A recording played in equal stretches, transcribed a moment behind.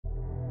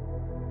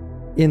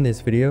In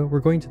this video, we're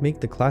going to make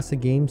the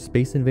classic game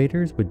Space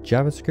Invaders with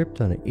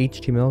JavaScript on an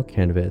HTML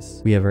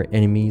canvas. We have our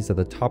enemies at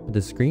the top of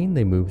the screen.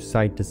 They move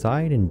side to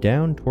side and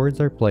down towards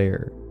our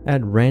player.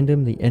 At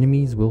random, the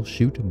enemies will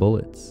shoot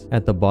bullets.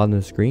 At the bottom of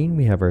the screen,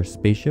 we have our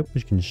spaceship,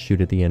 which can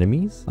shoot at the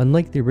enemies.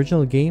 Unlike the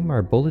original game,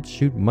 our bullets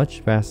shoot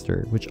much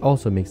faster, which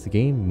also makes the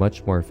game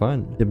much more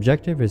fun. The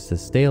objective is to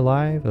stay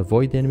alive,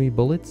 avoid the enemy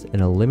bullets, and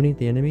eliminate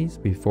the enemies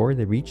before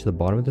they reach the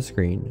bottom of the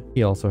screen.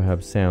 We also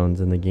have sounds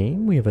in the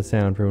game. We have a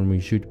sound for when we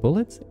shoot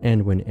bullets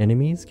and when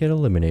enemies get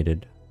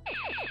eliminated.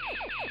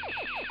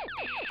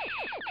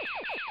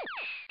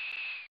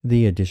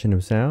 The addition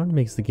of sound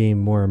makes the game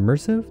more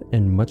immersive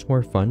and much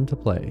more fun to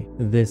play.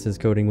 This is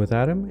Coding with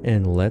Adam,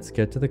 and let's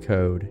get to the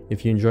code.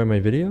 If you enjoy my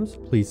videos,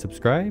 please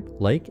subscribe,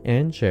 like,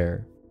 and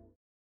share.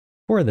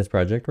 For this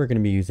project, we're going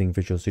to be using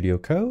Visual Studio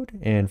Code,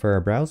 and for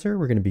our browser,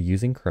 we're going to be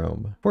using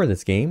Chrome. For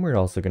this game, we're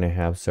also going to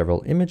have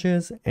several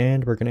images,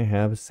 and we're going to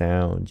have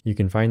sound. You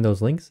can find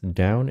those links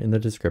down in the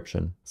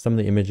description. Some of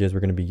the images we're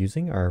going to be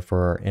using are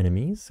for our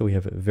enemies, so we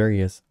have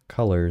various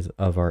colors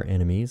of our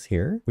enemies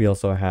here. We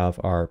also have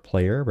our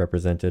player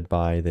represented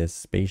by this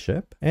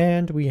spaceship,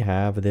 and we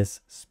have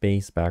this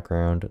space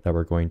background that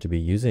we're going to be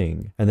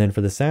using. And then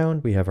for the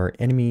sound, we have our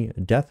enemy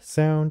death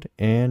sound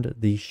and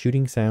the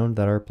shooting sound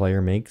that our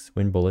player makes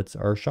when bullets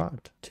are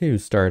shot. To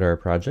start our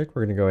project,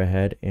 we're going to go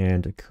ahead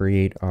and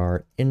create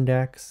our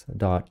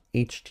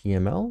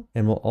index.html,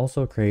 and we'll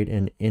also create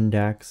an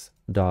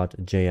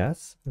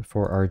index.js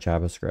for our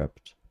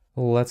JavaScript.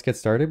 Let's get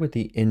started with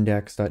the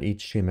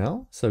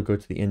index.html. So go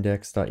to the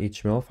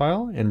index.html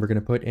file, and we're going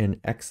to put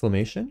an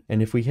exclamation.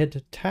 And if we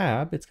hit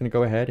tab, it's going to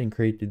go ahead and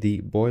create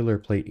the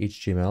boilerplate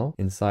HTML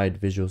inside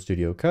Visual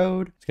Studio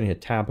Code. It's going to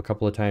hit tab a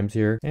couple of times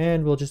here,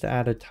 and we'll just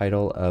add a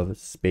title of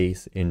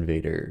Space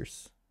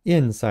Invaders.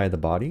 Inside the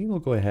body, we'll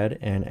go ahead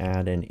and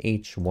add an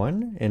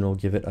H1, and we'll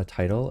give it a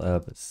title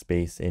of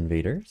Space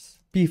Invaders.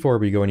 Before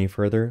we go any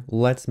further,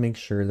 let's make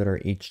sure that our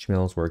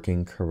HTML is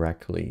working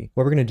correctly.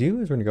 What we're going to do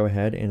is we're going to go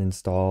ahead and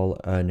install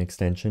an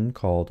extension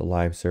called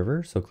Live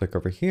Server. So click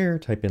over here,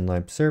 type in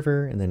Live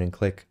Server, and then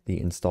click the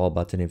install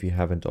button if you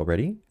haven't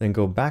already. Then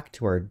go back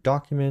to our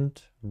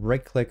document,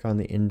 right click on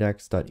the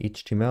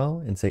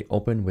index.html and say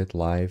open with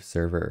Live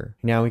Server.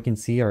 Now we can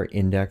see our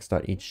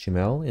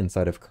index.html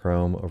inside of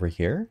Chrome over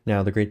here.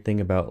 Now the great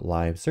thing about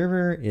Live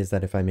Server is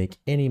that if I make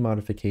any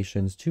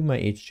modifications to my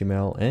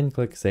HTML and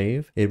click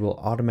save, it will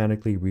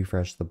automatically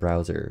refresh the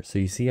browser. So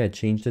you see I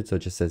changed it so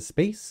it just says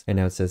space, and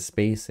now it says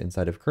space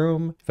inside of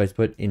Chrome. If I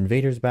put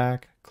invaders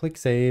back, click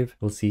save,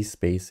 we'll see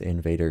Space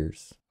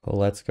Invaders. Well,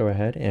 let's go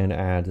ahead and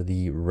add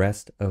the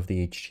rest of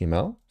the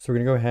HTML. So we're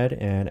going to go ahead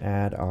and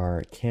add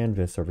our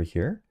canvas over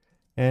here.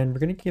 And we're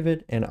going to give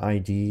it an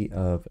ID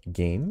of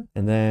game.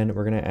 And then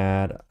we're going to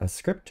add a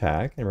script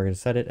tag, and we're going to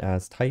set it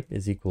as type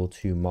is equal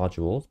to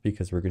modules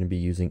because we're going to be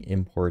using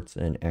imports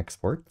and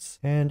exports.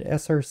 And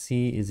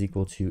src is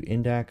equal to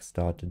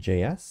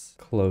index.js.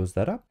 Close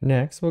that up.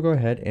 Next, we'll go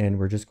ahead and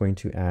we're just going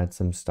to add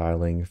some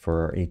styling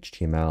for our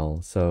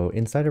HTML. So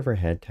inside of our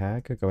head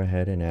tag, go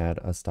ahead and add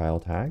a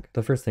style tag.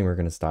 The first thing we're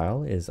going to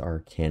style is our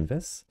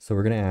canvas. So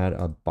we're going to add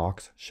a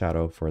box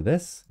shadow for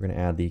this. We're going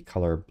to add the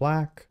color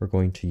black. We're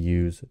going to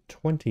use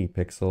 20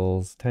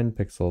 pixels, 10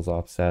 pixels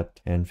offset,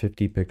 and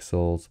 50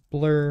 pixels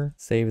blur.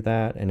 Save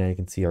that, and now you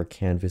can see our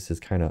canvas is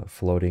kind of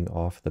floating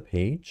off the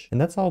page. And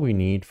that's all we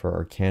need for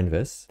our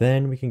canvas.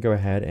 Then we can go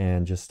ahead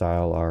and just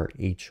style our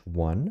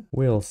H1.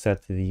 We'll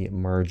set the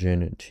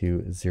margin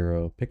to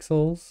 0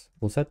 pixels.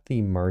 We'll set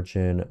the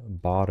margin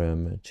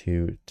bottom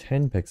to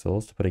 10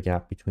 pixels to put a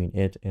gap between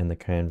it and the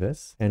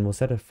canvas. And we'll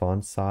set a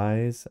font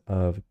size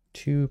of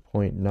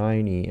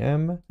 2.9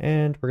 EM,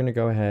 and we're going to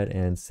go ahead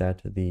and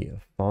set the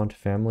font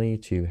family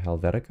to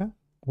Helvetica.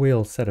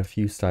 We'll set a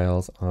few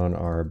styles on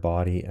our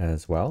body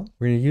as well.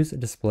 We're going to use a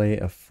display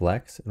of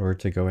flex in order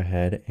to go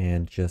ahead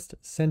and just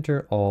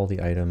center all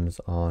the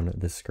items on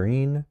the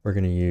screen. We're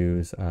going to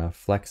use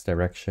flex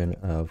direction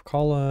of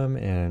column,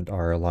 and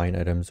our line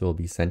items will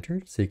be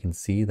centered. So you can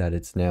see that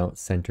it's now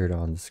centered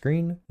on the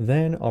screen.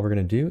 Then all we're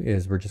going to do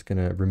is we're just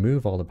going to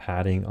remove all the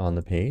padding on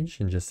the page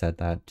and just set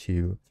that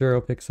to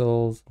 0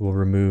 pixels. We'll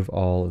remove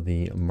all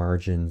the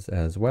margins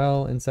as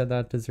well and set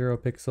that to 0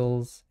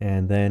 pixels.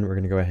 And then we're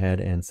going to go ahead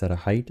and set a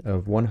height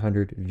of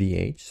 100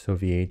 VH. So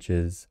VH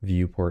is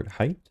viewport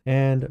height.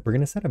 And we're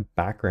going to set a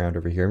background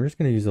over here. I'm just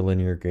going to use a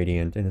linear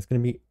gradient, and it's going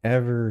to be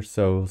ever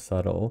so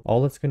subtle.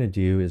 All it's going to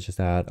do is just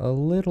add a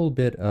little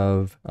bit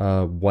of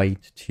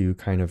white to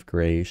kind of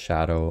gray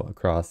shadow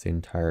across the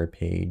entire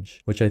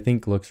page, which I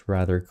think looks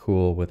rather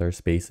cool with our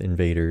Space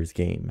Invaders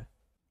game.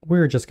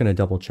 We're just going to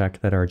double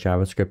check that our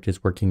JavaScript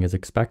is working as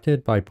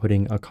expected by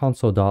putting a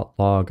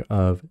console.log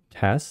of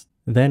test.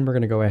 Then we're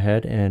going to go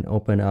ahead and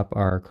open up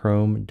our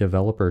Chrome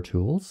developer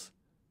tools.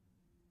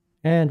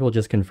 And we'll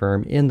just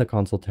confirm in the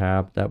console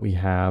tab that we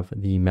have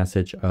the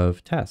message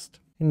of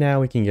test. And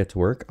now we can get to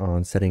work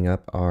on setting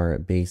up our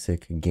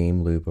basic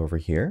game loop over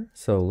here.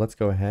 So let's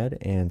go ahead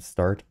and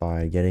start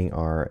by getting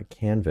our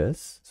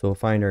canvas. So we'll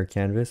find our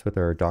canvas with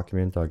our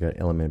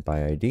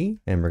document.getElementById,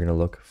 and we're going to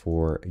look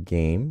for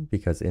game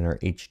because in our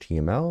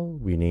HTML,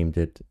 we named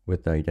it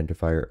with the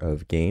identifier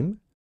of game.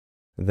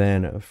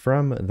 Then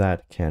from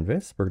that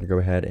canvas, we're going to go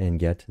ahead and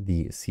get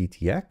the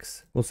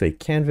CTX. We'll say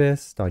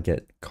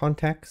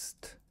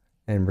canvas.getContext.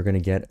 And we're going to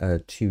get a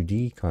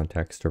 2D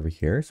context over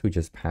here. So we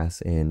just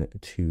pass in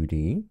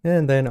 2D.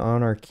 And then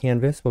on our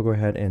canvas, we'll go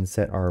ahead and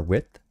set our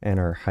width and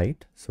our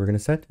height. So we're going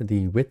to set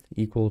the width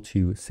equal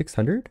to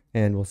 600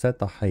 and we'll set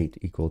the height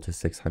equal to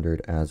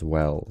 600 as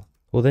well.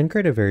 We'll then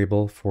create a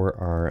variable for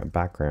our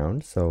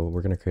background. So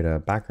we're going to create a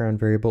background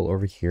variable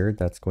over here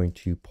that's going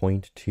to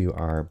point to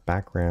our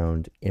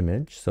background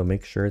image. So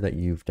make sure that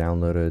you've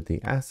downloaded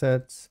the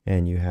assets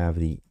and you have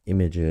the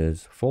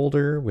images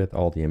folder with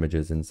all the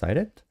images inside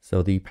it.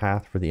 So the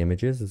path for the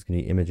images is going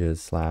to be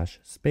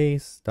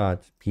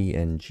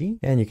images/space.png.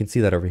 And you can see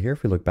that over here.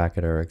 If we look back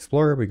at our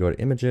Explorer, we go to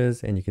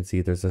images and you can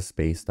see there's a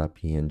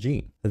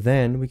space.png.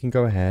 Then we can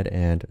go ahead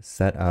and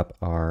set up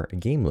our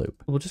game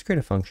loop. We'll just create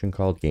a function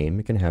called game.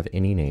 It can have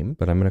any name,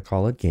 but I'm going to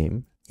call it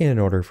game. In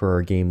order for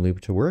our game loop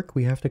to work,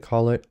 we have to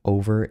call it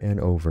over and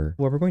over.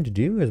 What we're going to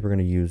do is we're going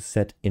to use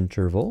set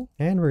interval,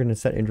 and we're going to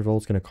set interval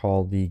is going to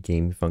call the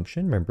game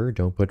function. Remember,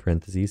 don't put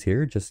parentheses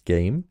here, just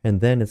game.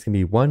 And then it's going to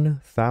be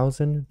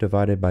 1000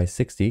 divided by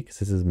 60 because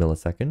this is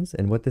milliseconds.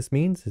 And what this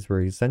means is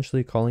we're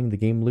essentially calling the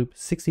game loop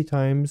 60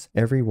 times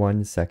every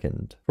 1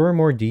 second. For a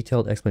more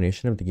detailed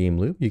explanation of the game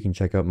loop, you can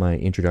check out my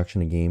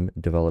introduction to game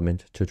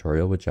development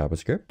tutorial with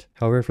JavaScript.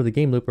 However, for the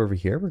game loop over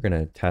here, we're going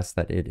to test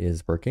that it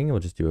is working. We'll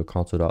just do a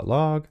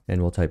console.log.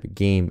 And we'll type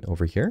game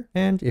over here.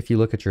 And if you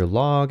look at your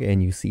log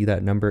and you see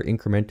that number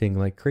incrementing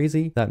like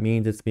crazy, that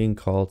means it's being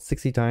called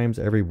 60 times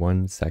every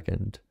 1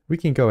 second. We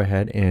can go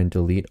ahead and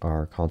delete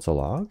our console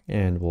log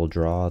and we'll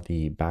draw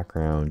the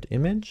background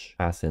image,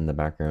 pass in the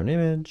background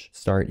image,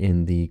 start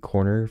in the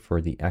corner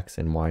for the X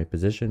and Y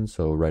position.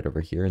 So right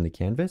over here in the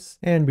canvas.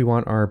 And we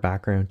want our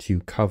background to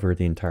cover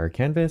the entire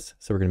canvas.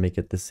 So we're going to make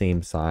it the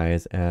same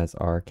size as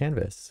our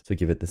canvas. So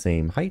give it the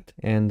same height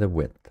and the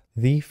width.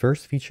 The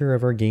first feature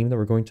of our game that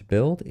we're going to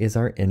build is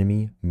our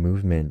enemy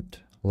movement.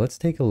 Let's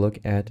take a look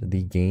at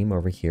the game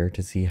over here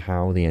to see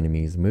how the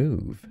enemies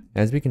move.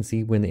 As we can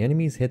see, when the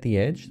enemies hit the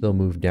edge, they'll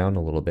move down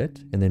a little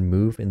bit and then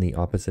move in the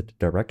opposite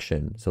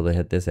direction. So they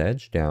hit this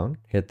edge down,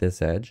 hit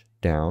this edge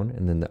down,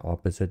 and then the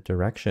opposite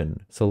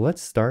direction. So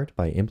let's start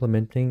by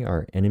implementing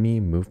our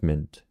enemy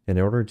movement. In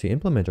order to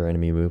implement our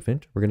enemy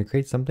movement, we're going to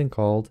create something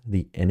called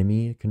the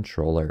enemy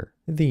controller.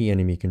 The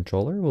enemy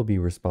controller will be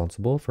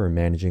responsible for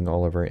managing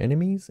all of our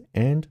enemies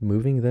and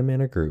moving them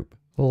in a group.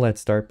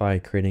 Let's start by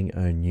creating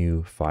a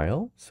new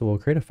file. So we'll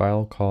create a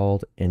file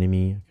called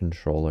enemy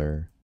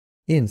controller.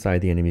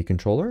 Inside the enemy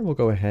controller, we'll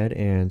go ahead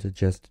and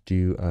just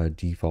do a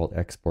default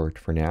export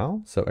for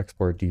now. So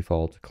export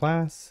default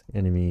class,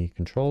 enemy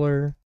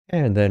controller,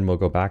 and then we'll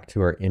go back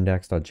to our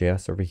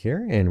index.js over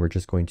here, and we're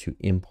just going to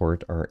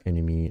import our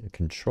enemy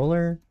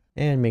controller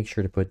and make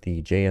sure to put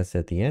the JS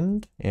at the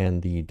end,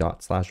 and the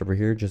 / over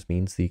here just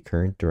means the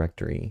current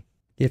directory.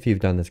 If you've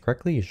done this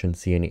correctly, you shouldn't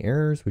see any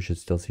errors. We should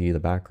still see the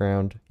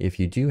background. If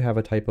you do have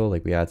a typo,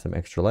 like we add some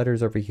extra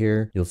letters over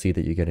here, you'll see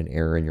that you get an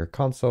error in your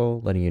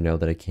console, letting you know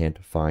that it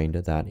can't find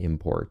that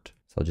import.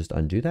 So I'll just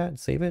undo that,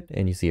 save it,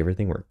 and you see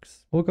everything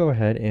works. We'll go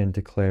ahead and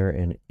declare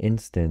an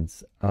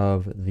instance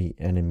of the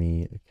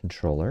enemy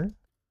controller.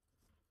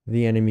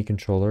 The enemy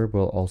controller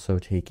will also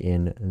take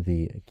in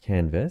the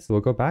canvas. We'll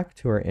go back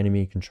to our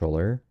enemy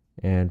controller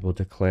and we'll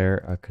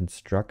declare a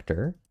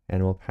constructor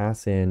and we'll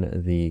pass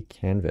in the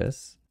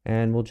canvas.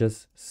 And we'll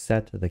just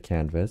set the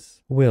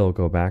canvas. We'll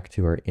go back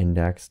to our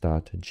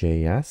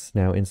index.js.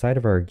 Now inside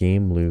of our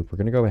game loop, we're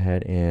going to go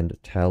ahead and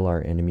tell our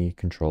enemy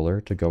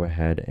controller to go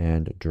ahead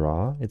and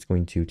draw. It's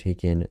going to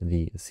take in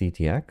the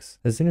CTX.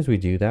 As soon as we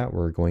do that,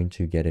 we're going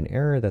to get an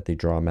error that the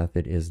draw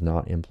method is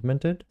not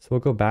implemented. So we'll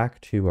go back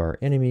to our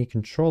enemy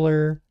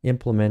controller,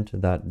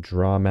 implement that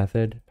draw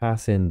method,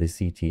 pass in the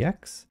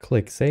CTX,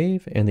 click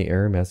save, and the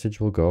error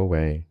message will go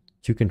away.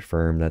 To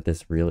confirm that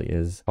this really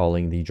is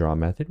calling the draw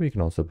method, we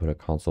can also put a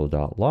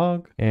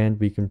console.log and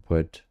we can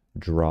put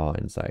draw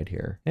inside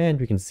here. And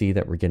we can see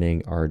that we're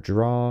getting our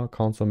draw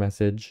console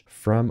message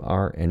from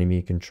our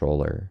enemy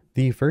controller.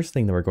 The first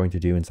thing that we're going to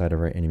do inside of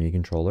our enemy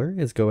controller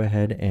is go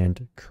ahead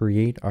and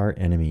create our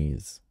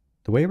enemies.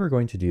 The way we're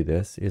going to do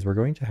this is we're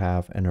going to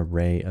have an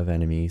array of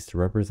enemies to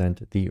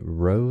represent the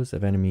rows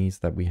of enemies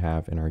that we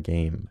have in our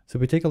game. So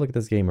if we take a look at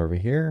this game over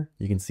here,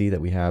 you can see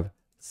that we have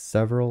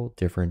several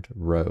different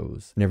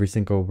rows. In every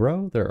single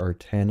row, there are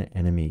 10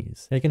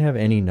 enemies. You can have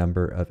any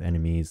number of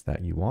enemies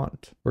that you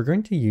want. We're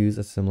going to use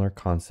a similar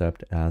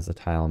concept as a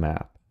tile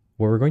map.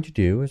 What we're going to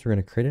do is we're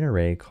going to create an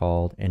array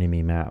called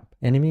enemy map.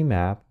 Enemy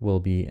map will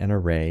be an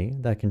array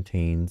that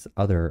contains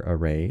other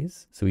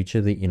arrays. So each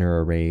of the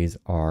inner arrays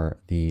are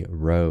the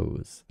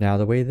rows. Now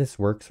the way this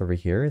works over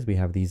here is we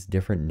have these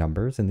different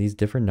numbers, and these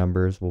different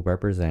numbers will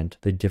represent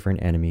the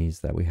different enemies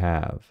that we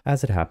have.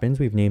 As it happens,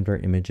 we've named our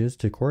images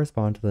to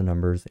correspond to the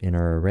numbers in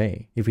our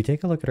array. If we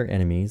take a look at our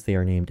enemies, they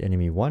are named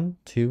enemy 1,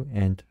 2,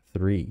 and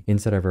 3.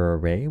 Inside of our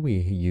array, we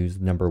use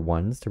number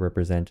 1s to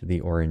represent the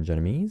orange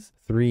enemies,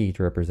 3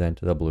 to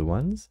represent the blue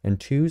ones, and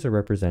 2s are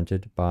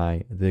represented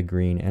by the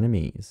green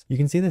enemies. You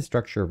can see the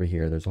structure over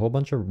here. There's a whole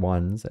bunch of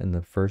 1s in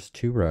the first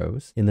 2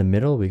 rows. In the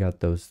middle, we got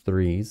those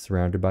 3s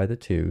surrounded by the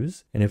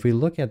 2s. And if we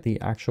look at the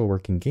actual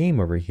working game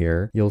over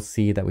here, you'll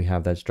see that we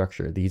have that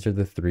structure. These are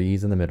the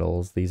 3s in the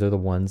middles, these are the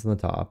 1s on the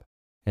top,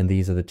 and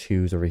these are the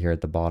 2s over here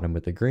at the bottom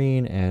with the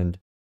green and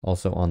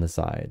also on the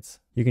sides.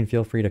 You can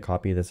feel free to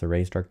copy this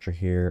array structure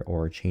here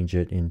or change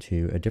it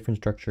into a different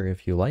structure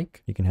if you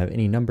like. You can have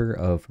any number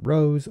of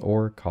rows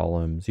or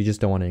columns. You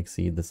just don't want to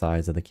exceed the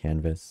size of the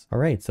canvas. All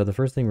right, so the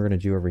first thing we're going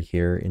to do over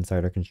here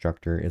inside our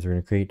constructor is we're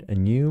going to create a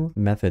new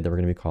method that we're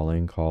going to be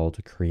calling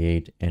called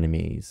create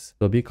enemies.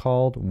 It'll be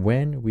called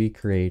when we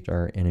create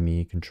our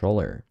enemy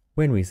controller.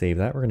 When we save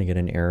that, we're going to get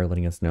an error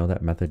letting us know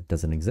that method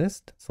doesn't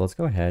exist. So let's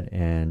go ahead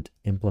and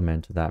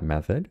implement that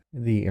method.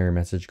 The error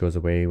message goes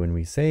away when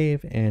we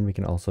save, and we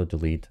can also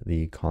delete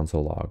the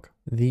console log.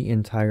 The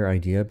entire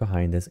idea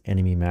behind this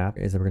enemy map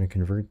is that we're going to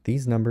convert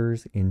these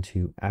numbers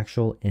into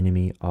actual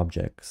enemy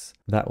objects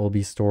that will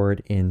be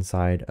stored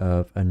inside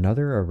of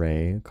another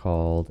array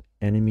called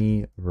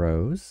enemy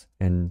rows,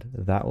 and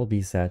that will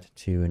be set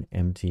to an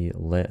empty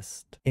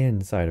list.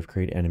 Inside of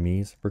create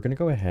enemies, we're going to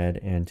go ahead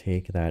and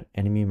take that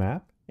enemy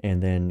map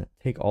and then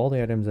take all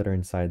the items that are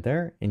inside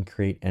there and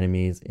create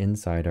enemies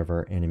inside of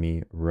our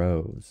enemy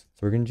rows. So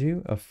we're going to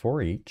do a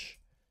for each,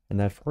 and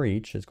that for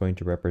each is going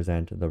to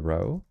represent the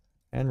row,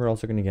 and we're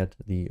also going to get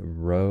the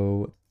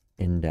row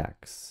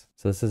index.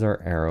 So this is our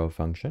arrow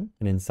function,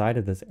 and inside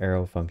of this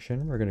arrow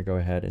function, we're going to go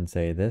ahead and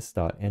say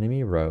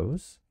this.enemy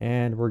rows,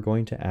 and we're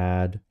going to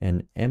add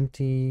an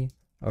empty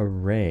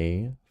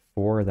array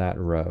for that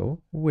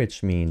row,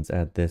 which means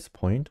at this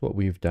point, what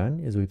we've done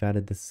is we've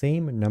added the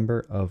same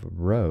number of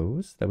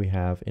rows that we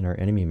have in our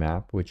enemy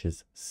map, which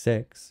is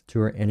 6,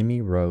 to our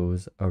enemy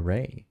rows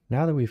array.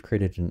 Now that we've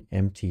created an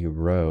empty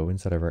row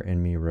instead of our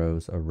enemy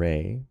rows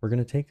array, we're going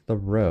to take the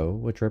row,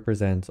 which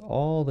represents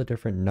all the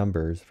different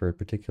numbers for a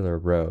particular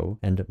row,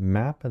 and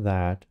map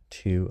that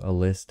to a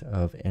list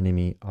of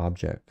enemy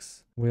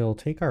objects. We'll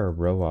take our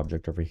row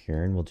object over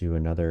here and we'll do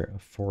another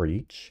for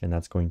each, and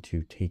that's going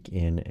to take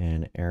in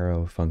an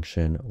arrow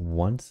function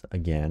once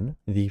again.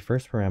 The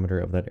first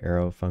parameter of that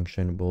arrow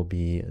function will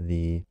be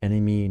the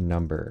enemy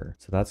number.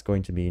 So that's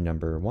going to be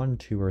number 1,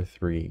 2, or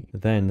 3.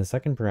 Then the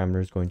second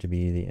parameter is going to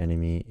be the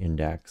enemy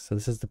index. So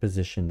this is the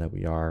position that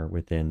we are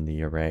within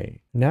the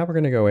array. Now we're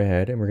going to go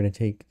ahead and we're going to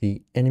take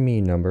the enemy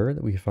number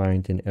that we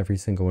find in every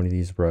single one of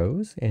these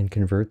rows and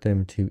convert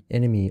them to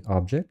enemy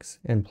objects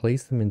and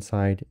place them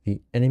inside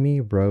the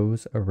enemy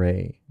rows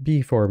array.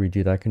 Before we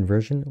do that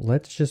conversion,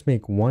 let's just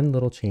make one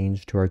little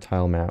change to our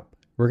tile map.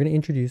 We're going to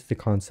introduce the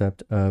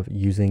concept of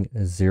using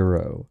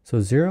 0. So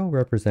 0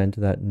 represents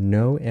that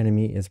no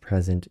enemy is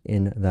present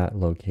in that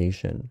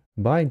location.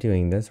 By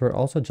doing this, we're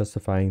also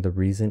justifying the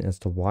reason as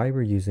to why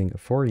we're using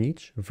for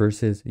each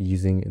versus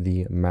using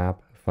the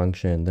map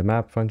function. The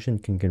map function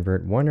can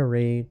convert one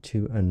array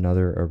to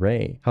another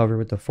array. However,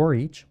 with the for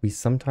each, we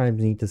sometimes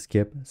need to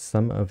skip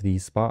some of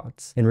these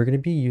spots. And we're going to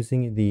be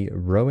using the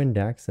row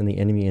index and the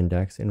enemy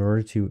index in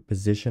order to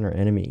position our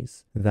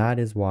enemies. That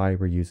is why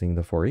we're using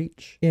the for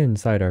each.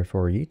 Inside our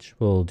for each,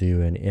 we'll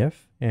do an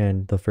if.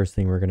 And the first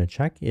thing we're going to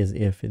check is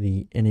if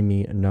the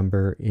enemy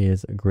number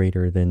is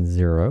greater than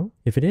 0.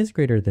 If it is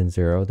greater than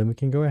 0, then we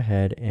can go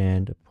ahead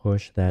and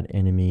push that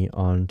enemy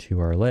onto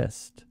our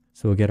list.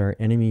 So we'll get our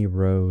enemy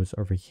rows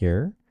over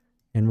here,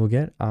 and we'll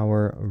get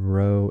our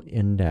row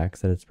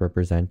index that it's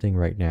representing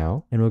right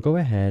now, and we'll go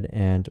ahead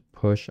and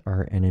push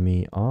our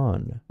enemy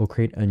on. We'll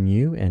create a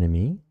new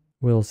enemy.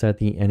 We'll set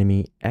the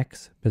enemy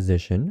X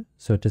position.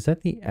 So to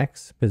set the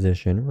X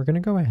position, we're going to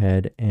go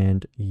ahead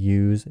and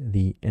use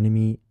the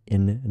enemy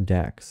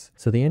index.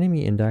 So the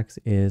enemy index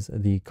is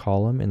the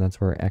column, and that's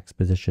where our X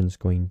position is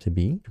going to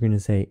be. We're going to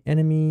say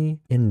enemy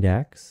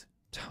index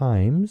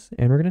times,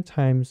 and we're going to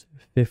times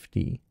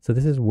 50. So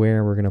this is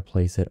where we're going to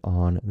place it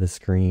on the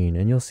screen.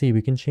 And you'll see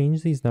we can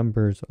change these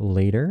numbers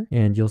later,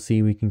 and you'll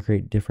see we can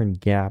create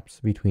different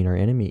gaps between our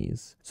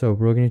enemies. So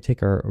we're going to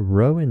take our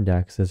row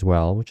index as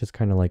well, which is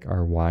kind of like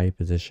our Y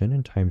position,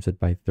 and times it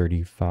by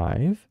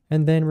 35.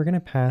 And then we're going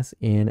to pass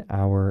in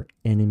our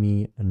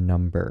enemy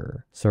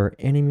number. So our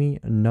enemy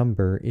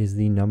number is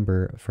the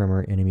number from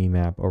our enemy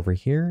map over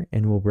here,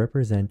 and will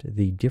represent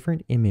the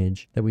different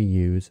image that we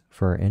use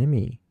for our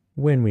enemy.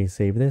 When we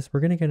save this, we're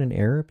going to get an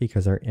error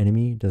because our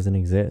enemy doesn't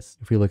exist.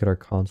 If we look at our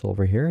console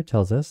over here, it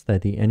tells us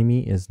that the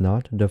enemy is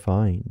not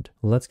defined.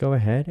 Let's go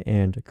ahead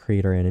and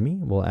create our enemy.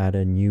 We'll add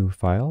a new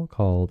file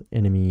called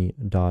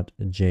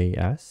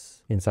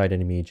enemy.js. Inside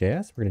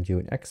enemy.js, we're going to do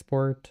an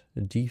export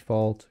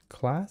default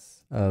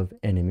class of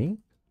enemy.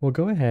 We'll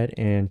go ahead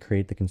and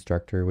create the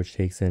constructor, which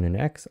takes in an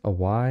X, a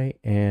Y,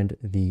 and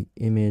the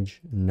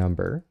image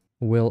number.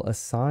 We'll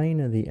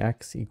assign the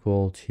X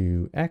equal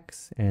to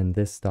X and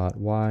this dot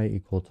Y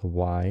equal to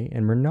Y,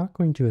 and we're not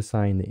going to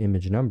assign the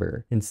image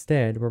number.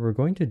 Instead, what we're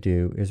going to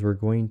do is we're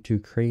going to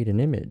create an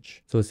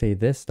image. So say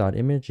this dot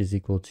image is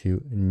equal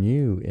to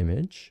new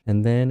image,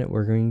 and then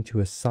we're going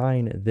to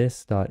assign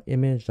this dot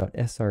image dot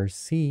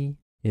src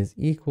is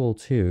equal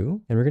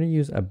to, and we're going to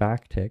use a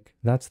backtick.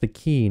 That's the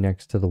key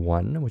next to the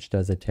 1, which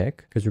does a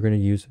tick, because we're going to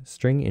use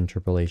string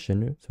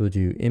interpolation. So we'll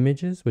do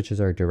images, which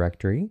is our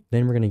directory.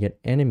 Then we're going to get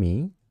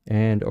enemy.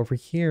 And over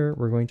here,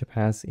 we're going to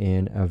pass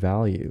in a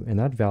value, and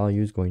that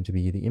value is going to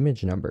be the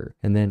image number,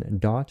 and then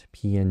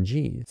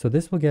 .png. So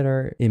this will get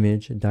our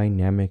image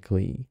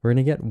dynamically. We're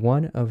going to get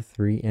one of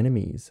 3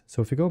 enemies.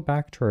 So if we go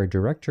back to our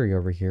directory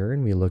over here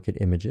and we look at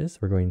images,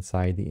 we're going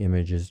inside the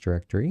images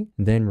directory,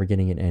 then we're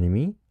getting an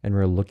enemy, and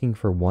we're looking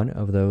for one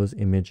of those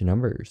image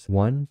numbers,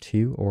 1,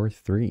 2, or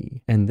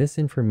 3. And this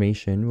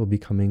information will be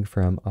coming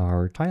from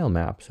our tile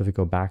map. So if we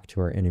go back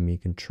to our enemy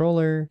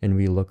controller and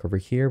we look over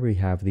here, we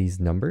have these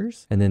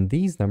numbers, and then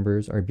these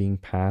numbers are being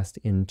passed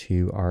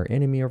into our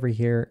enemy over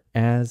here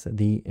as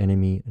the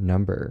enemy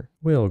number.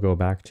 We'll go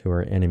back to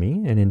our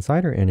enemy, and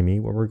inside our enemy,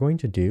 what we're going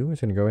to do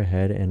is going to go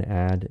ahead and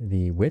add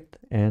the width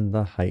and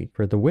the height.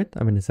 For the width,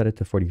 I'm going to set it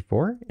to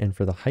 44, and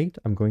for the height,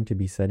 I'm going to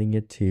be setting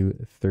it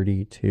to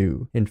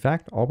 32. In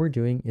fact, all we're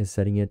doing is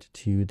setting it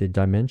to the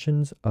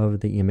dimensions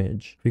of the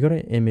image. If we go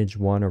to image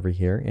 1 over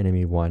here,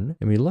 enemy 1,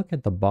 and we look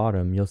at the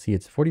bottom, you'll see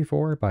it's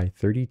 44 by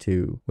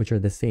 32, which are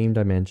the same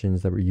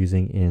dimensions that we're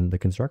using in the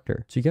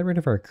constructor. To get rid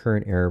of our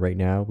current error right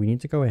now, we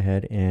need to go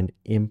ahead and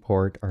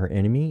import our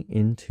enemy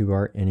into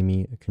our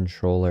enemy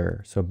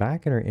controller. So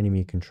back in our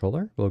enemy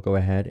controller, we'll go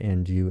ahead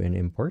and do an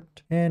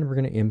import, and we're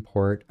going to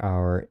import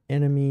our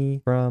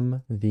enemy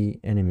from the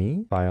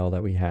enemy file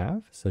that we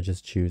have. So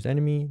just choose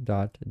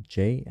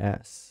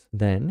enemy.js.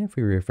 Then if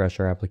we refresh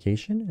our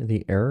application,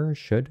 the error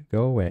should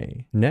go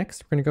away.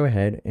 Next, we're going to go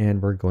ahead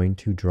and we're going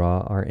to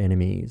draw our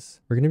enemies.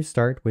 We're going to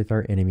start with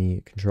our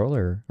enemy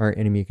controller. Our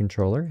enemy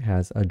controller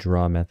has a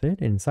draw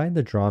method, and inside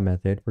the draw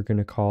method, we're going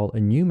to call a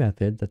new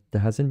method that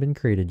hasn't been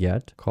created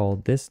yet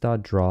called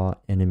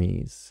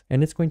this.drawEnemies.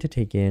 And it's going to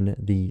take in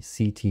the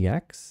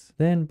CTX.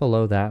 Then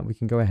below that, we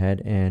can go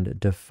ahead and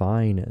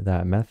define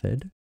that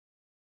method.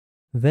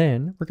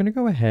 Then we're going to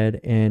go ahead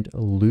and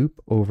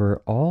loop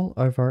over all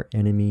of our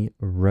enemy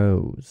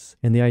rows.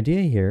 And the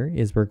idea here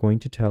is we're going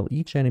to tell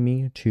each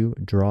enemy to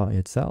draw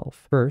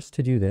itself. First,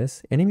 to do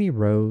this, enemy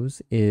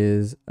rows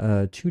is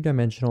a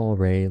 2-dimensional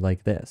array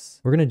like this.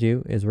 What we're going to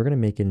do is we're going to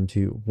make it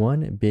into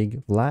one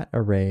big flat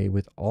array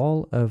with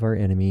all of our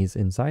enemies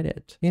inside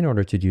it. In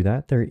order to do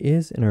that, there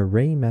is an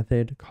array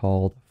method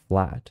called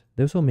flat.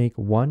 This will make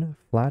one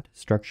flat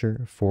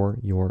structure for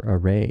your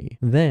array.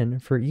 Then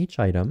for each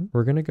item,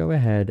 we're going to go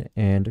ahead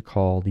and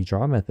call the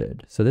draw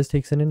method. So this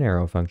takes in an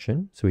arrow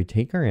function. So we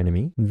take our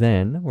enemy.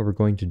 Then what we're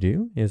going to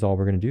do is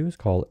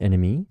call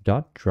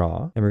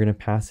enemy.draw, and we're going to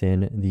pass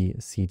in the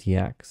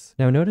CTX.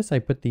 Now notice I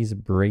put these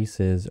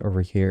braces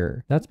over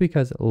here. That's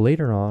because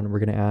later on, we're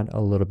going to add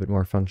a little bit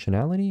more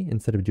functionality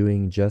instead of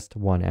doing just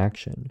one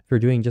action. If we're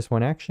doing just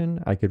one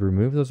action, I could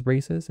remove those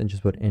braces and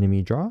just put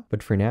enemy draw.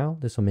 But for now,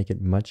 this will make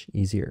it much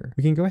easier.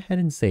 We can go ahead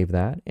and save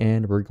that,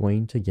 and we're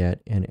going to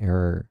get an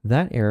error.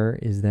 That error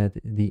is that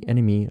the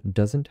enemy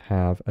doesn't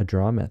have a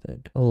draw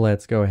method.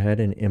 Let's go ahead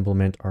and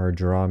implement our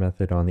draw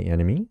method on the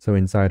enemy. So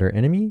inside our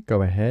enemy,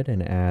 go ahead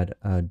and add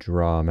a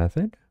draw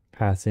method.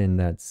 Pass in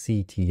that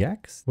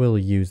CTX. We'll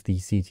use the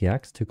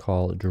CTX to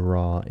call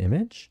draw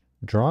image.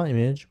 Draw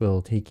image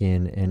will take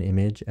in an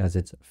image as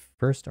its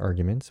first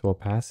argument, so we'll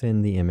pass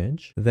in the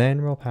image.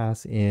 Then we'll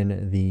pass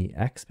in the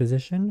X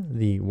position,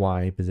 the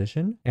Y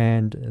position,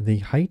 and the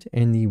height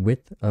and the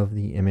width of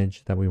the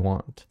image that we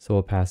want. So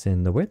we'll pass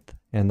in the width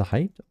and the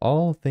height,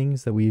 all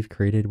things that we've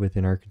created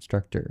within our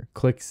constructor.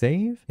 Click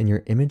save, and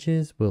your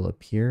images will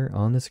appear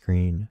on the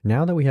screen.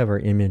 Now that we have our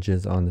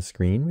images on the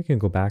screen, we can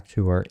go back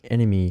to our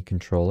enemy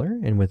controller,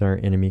 and with our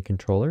enemy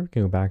controller, we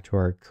can go back to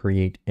our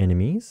create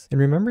enemies.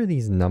 And remember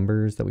these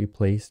numbers that we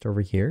placed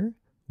over here?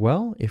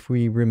 Well, if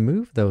we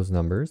remove those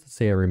numbers, let's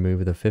say I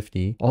remove the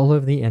 50, all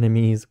of the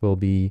enemies will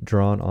be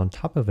drawn on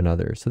top of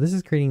another. So this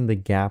is creating the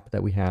gap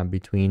that we have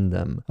between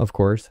them. Of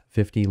course,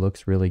 50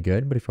 looks really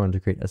good, but if you want to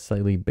create a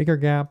slightly bigger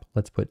gap,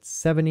 let's put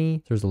 70.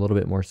 So there's a little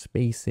bit more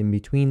space in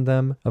between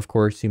them. Of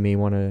course, you may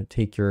want to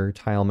take your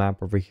tile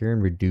map over here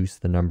and reduce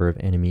the number of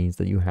enemies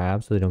that you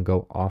have so they don't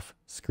go off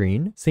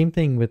screen. Same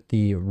thing with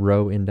the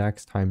row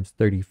index times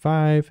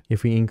 35.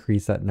 If we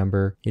increase that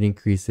number, it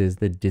increases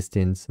the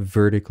distance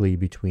vertically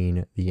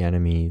between the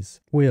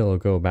enemies. We'll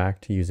go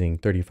back to using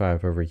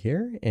 35 over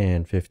here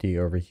and 50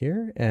 over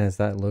here, as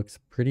that looks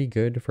pretty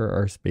good for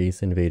our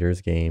Space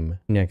Invaders game.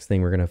 Next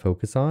thing we're going to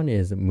focus on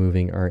is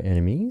moving our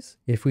enemies.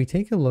 If we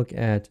take a look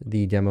at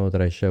the demo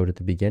that I showed at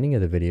the beginning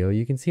of the video,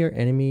 you can see our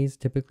enemies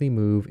typically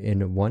move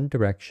in one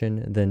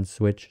direction, then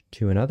switch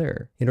to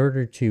another. In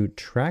order to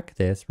track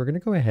this, we're going to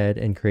go ahead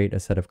and create a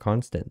set of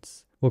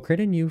constants. We'll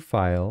create a new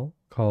file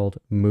called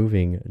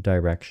moving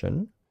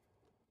direction.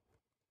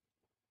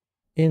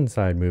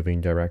 Inside moving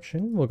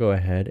direction, we'll go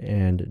ahead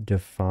and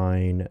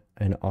define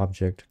an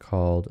object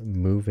called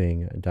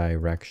moving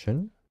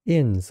direction.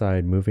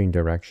 Inside moving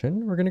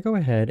direction, we're going to go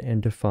ahead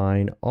and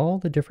define all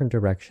the different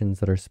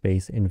directions that our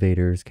Space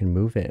Invaders can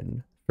move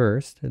in.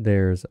 First,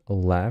 there's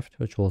left,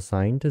 which we'll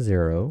assign to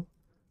 0,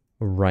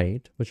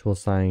 right, which we'll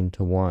assign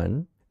to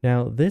 1.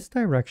 Now, this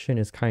direction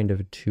is kind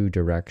of two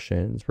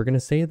directions. We're going to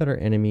say that our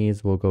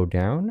enemies will go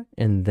down,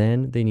 and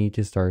then they need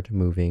to start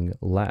moving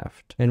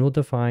left. And we'll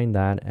define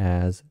that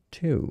as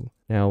 2.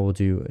 Now we'll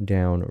do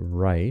down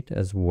right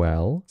as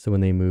well. So when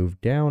they move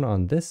down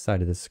on this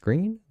side of the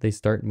screen, they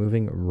start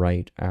moving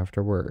right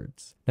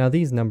afterwards. Now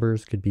these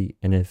numbers could be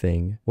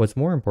anything. What's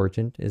more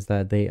important is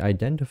that they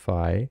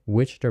identify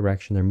which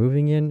direction they're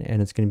moving in,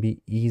 and it's going to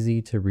be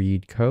easy to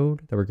read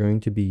code that we're going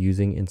to be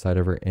using inside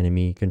of our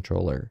enemy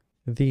controller.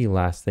 The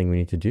last thing we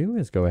need to do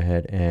is go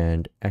ahead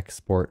and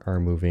export our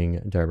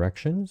moving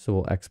direction. So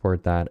we'll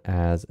export that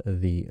as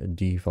the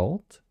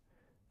default.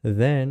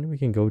 Then we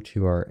can go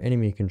to our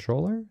enemy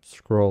controller,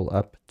 scroll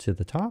up to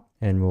the top,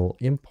 and we'll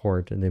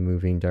import the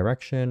moving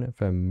direction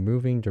from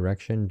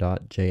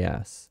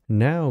movingdirection.js.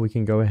 Now we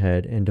can go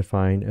ahead and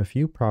define a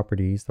few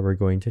properties that we're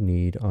going to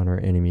need on our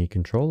enemy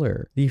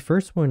controller. The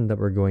first one that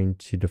we're going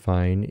to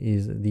define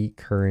is the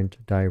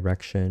current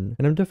direction,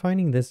 and I'm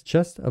defining this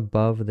just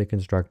above the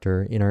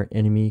constructor in our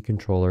enemy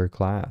controller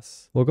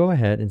class. We'll go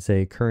ahead and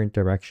say current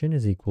direction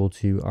is equal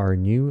to our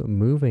new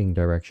moving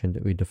direction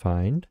that we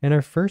defined, and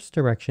our first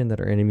direction that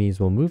our enemies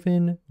will move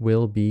in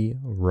will be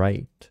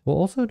right. We'll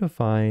also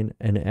define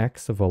an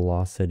x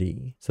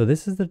velocity. So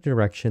this is the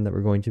direction that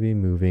we're going to be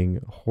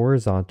moving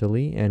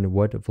horizontally and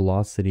what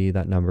velocity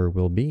that number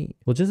will be.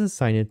 We'll just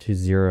assign it to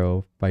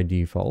 0 by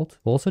default.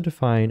 We'll also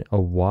define a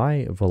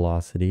y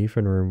velocity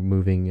when we're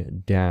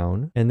moving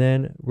down. And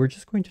then we're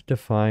just going to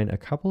define a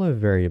couple of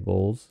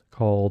variables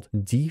called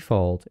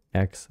default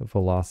x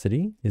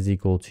velocity is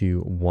equal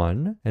to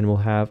 1. And we'll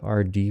have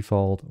our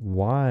default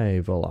y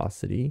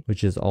velocity,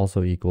 which is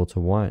also equal to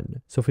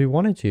 1. So if we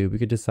wanted to, we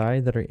could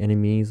decide that our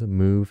enemies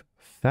move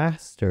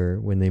faster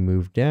when they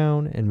move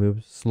down and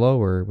move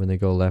slower when they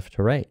go left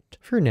to right.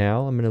 For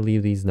now, I'm going to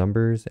leave these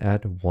numbers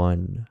at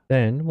 1.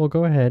 Then we'll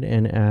go ahead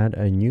and add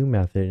a new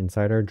method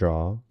inside our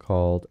draw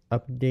called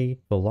update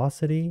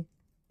velocity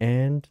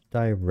and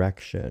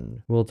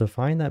direction. We'll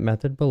define that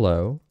method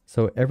below.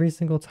 So every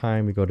single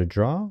time we go to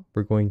draw,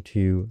 we're going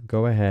to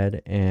go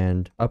ahead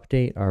and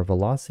update our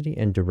velocity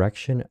and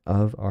direction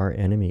of our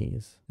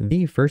enemies.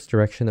 The first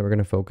direction that we're going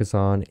to focus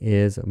on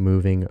is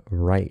moving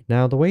right.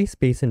 Now, the way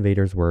Space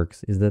Invaders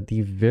works is that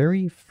the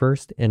very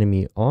first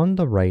enemy on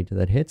the right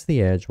that hits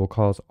the edge will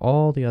cause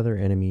all the other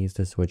enemies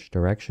to switch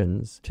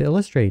directions. To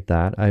illustrate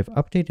that, I've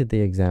updated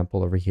the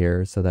example over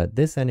here so that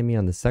this enemy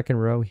on the second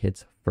row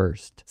hits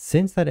first.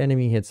 Since that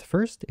enemy hits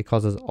first, it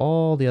causes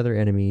all the other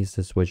enemies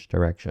to switch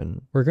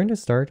direction. We're going to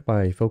start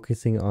by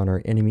focusing on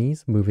our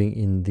enemies moving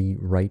in the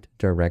right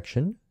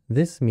direction.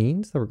 This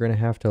means that we're going to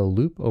have to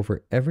loop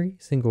over every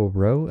single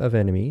row of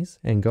enemies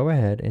and go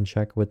ahead and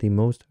check what the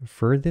most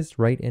furthest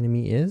right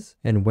enemy is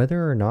and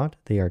whether or not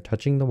they are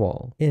touching the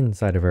wall.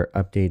 Inside of our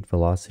update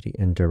velocity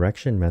and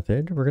direction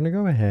method, we're going to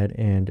go ahead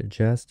and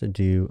just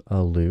do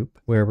a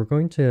loop where we're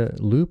going to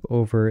loop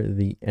over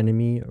the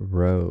enemy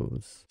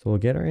rows. So we'll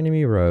get our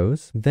enemy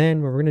rows.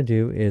 Then what we're going to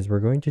do is we're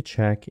going to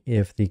check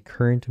if the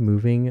current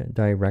moving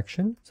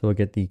direction, so we'll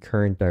get the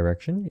current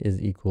direction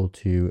is equal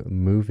to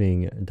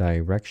moving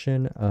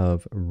direction of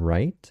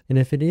right. And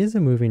if it is a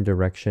moving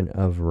direction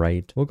of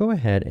right, we'll go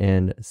ahead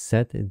and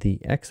set the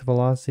x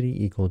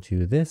velocity equal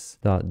to this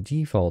dot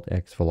default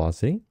x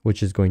velocity,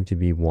 which is going to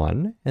be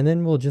 1. And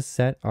then we'll just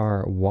set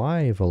our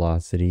y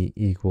velocity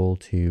equal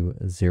to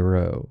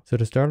 0. So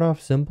to start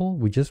off simple,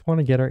 we just want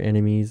to get our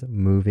enemies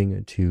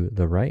moving to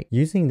the right.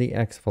 Using the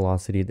x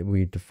velocity that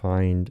we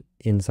defined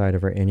inside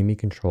of our enemy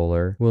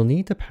controller, we'll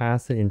need to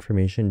pass that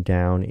information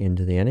down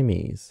into the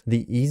enemies.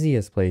 The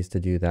easiest place to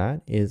do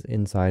that is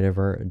inside of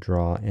our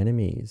draw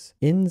enemies.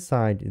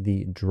 Inside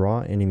the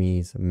draw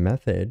enemies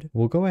method,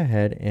 we'll go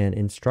ahead and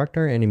instruct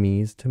our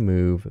enemies to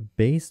move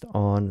based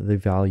on the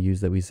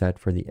values that we set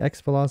for the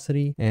x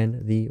velocity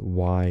and the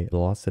y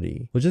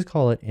velocity. We'll just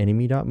call it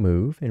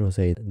enemy.move and we'll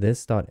say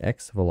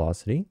this.x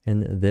velocity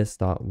and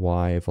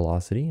this.y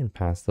velocity and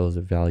pass those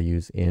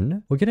values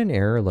in. We'll get an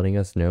error letting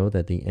us know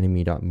that the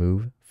enemy.move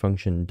move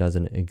function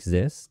doesn't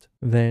exist.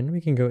 Then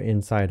we can go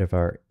inside of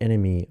our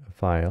enemy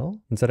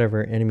file. Inside of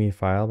our enemy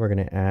file, we're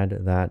going to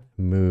add that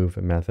move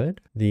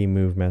method. The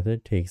move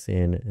method takes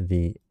in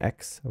the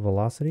x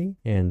velocity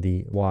and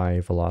the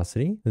y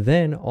velocity.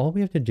 Then all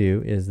we have to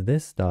do is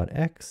this dot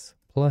x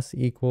plus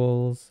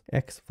equals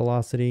x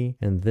velocity,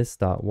 and this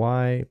dot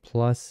y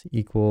plus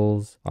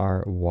equals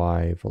our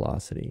y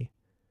velocity.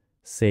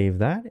 Save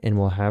that, and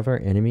we'll have our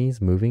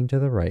enemies moving to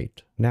the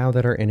right. Now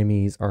that our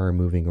enemies are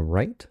moving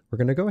right, we're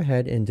going to go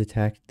ahead and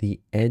detect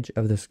the edge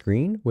of the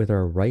screen with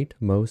our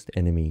rightmost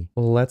enemy.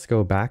 Well, let's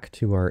go back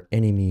to our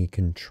enemy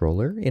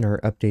controller in our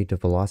update to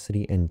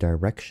velocity and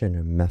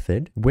direction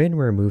method. When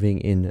we're moving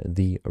in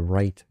the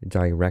right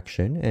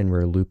direction and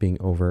we're looping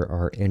over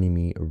our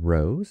enemy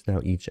rows,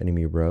 now each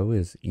enemy row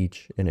is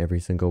each and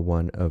every single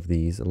one of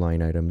these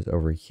line items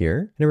over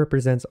here, and it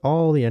represents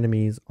all the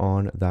enemies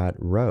on that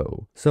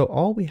row. So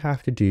all we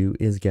have to do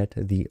is get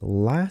the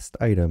last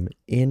item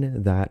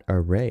in that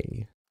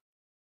array.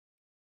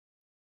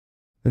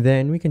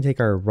 Then we can take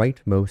our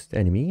rightmost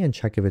enemy and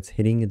check if it's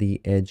hitting the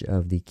edge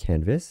of the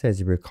canvas. As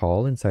you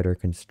recall, inside our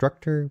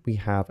constructor, we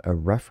have a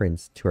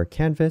reference to our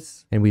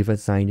canvas, and we've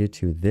assigned it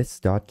to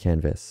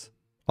this.canvas.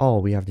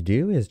 All we have to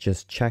do is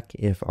just check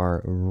if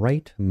our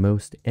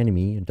rightmost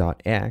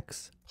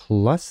enemy.x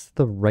plus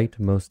the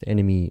rightmost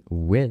enemy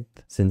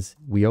width, since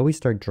we always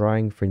start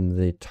drawing from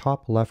the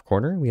top left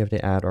corner, we have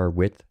to add our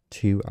width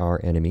to our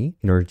enemy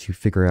in order to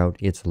figure out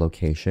its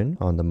location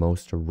on the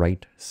most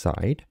right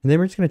side. And then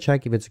we're just going to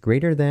check if it's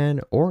greater than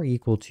or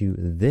equal to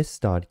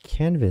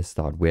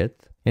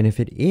this.canvas.width. And if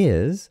it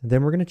is,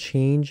 then we're going to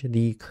change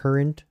the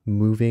current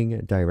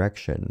moving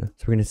direction.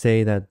 So we're going to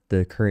say that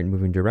the current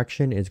moving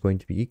direction is going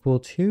to be equal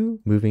to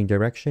moving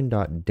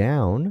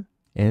direction.down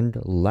and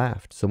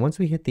left. So once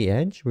we hit the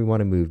edge, we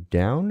want to move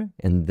down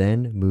and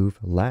then move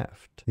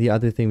left. The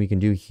other thing we can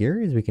do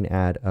here is we can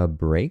add a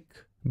break.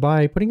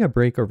 By putting a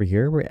break over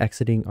here, we're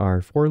exiting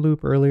our for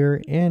loop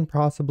earlier and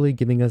possibly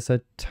giving us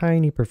a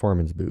tiny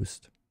performance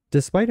boost.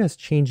 Despite us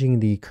changing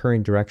the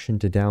current direction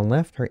to down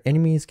left, our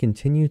enemies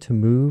continue to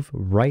move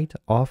right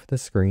off the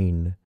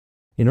screen.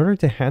 In order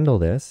to handle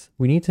this,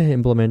 we need to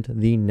implement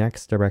the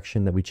next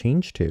direction that we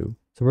changed to.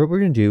 So what we're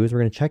going to do is we're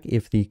going to check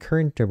if the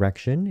current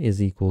direction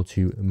is equal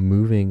to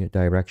moving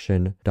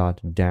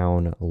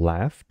direction.down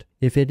left.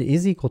 If it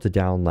is equal to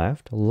down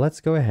left, let's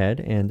go ahead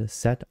and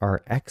set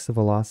our x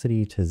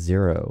velocity to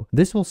 0.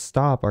 This will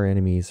stop our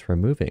enemies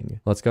from moving.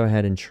 Let's go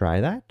ahead and try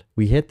that.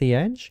 We hit the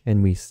edge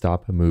and we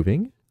stop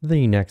moving.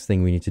 The next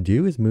thing we need to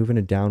do is move in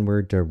a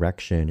downward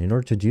direction. In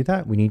order to do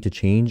that, we need to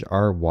change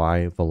our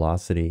y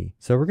velocity.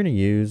 So we're going to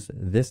use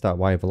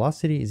this.y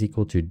velocity is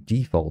equal to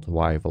default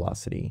y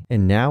velocity.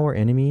 And now our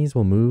enemies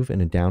will move in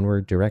a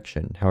downward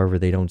direction. However,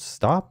 they don't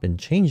stop and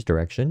change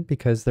direction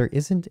because there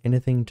isn't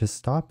anything to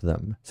stop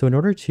them. So in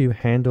order to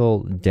handle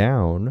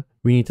down,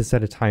 we need to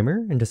set a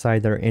timer and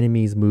decide that our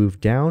enemies move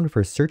down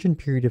for a certain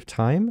period of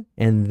time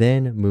and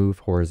then move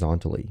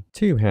horizontally.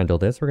 To handle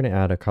this, we're going to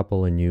add a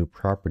couple of new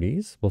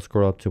properties. We'll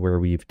scroll up to where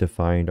we've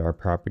defined our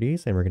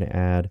properties, and we're going to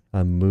add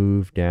a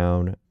move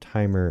down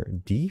timer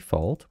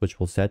default, which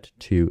we'll set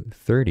to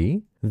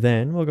 30.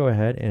 Then we'll go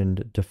ahead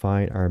and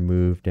define our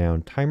move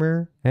down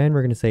timer, and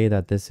we're going to say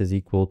that this is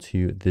equal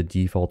to the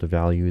default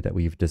value that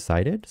we've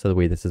decided. So the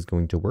way this is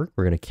going to work,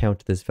 we're going to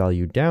count this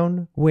value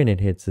down. When it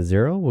hits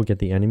 0, we'll get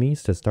the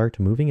enemies to start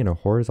moving in a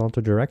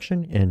horizontal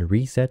direction and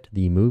reset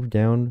the move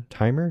down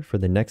timer for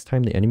the next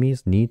time the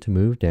enemies need to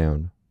move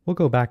down. We'll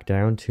go back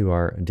down to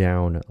our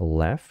down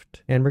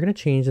left, and we're going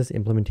to change this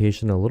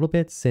implementation a little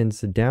bit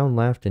since down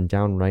left and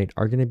down right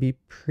are going to be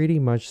pretty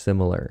much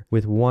similar,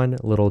 with one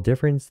little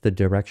difference, the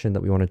direction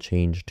that we want to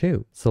change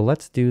to. So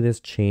let's do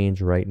this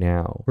change right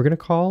now. We're going to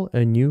call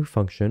a new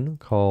function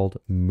called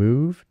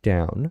move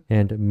down,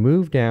 and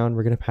move down,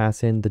 we're going to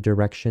pass in the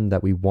direction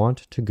that we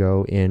want to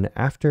go in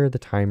after the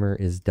timer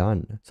is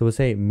done. So we'll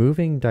say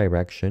moving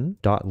direction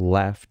dot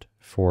left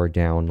for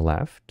down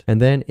left. And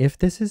then if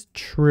this is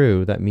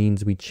true, that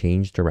means we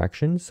change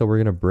direction. So we're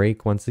going to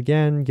break once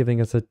again,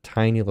 giving us a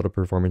tiny little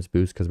performance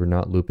boost because we're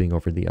not looping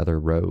over the other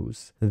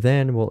rows.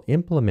 Then we'll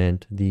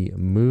implement the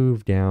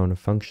move down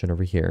function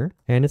over here,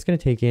 and it's going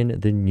to take in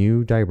the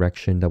new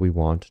direction that we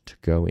want to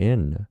go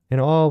in.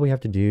 And all we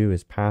have to do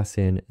is pass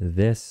in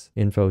this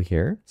info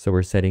here. So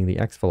we're setting the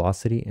x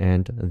velocity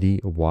and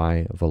the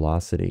y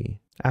velocity.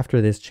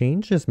 After this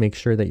change, just make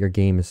sure that your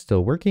game is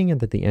still working and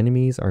that the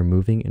enemies are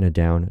moving in a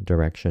down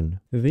direction.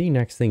 The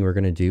next thing we're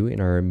going to do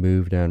in our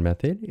move down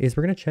method is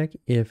we're going to check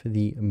if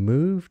the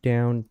move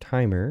down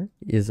timer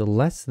is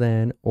less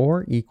than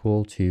or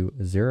equal to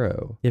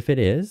 0. If it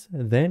is,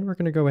 then we're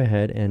going to go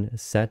ahead and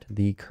set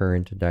the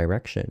current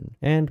direction.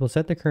 And we'll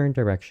set the current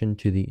direction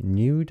to the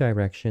new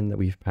direction that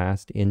we've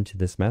passed into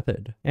this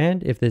method.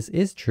 And if this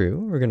is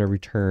true, we're going to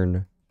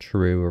return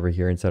true over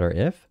here and set our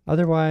if.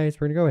 Otherwise,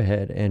 we're going to go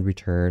ahead and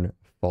return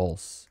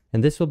false.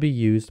 And this will be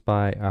used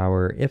by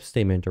our if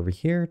statement over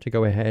here to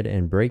go ahead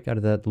and break out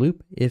of that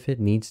loop if it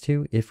needs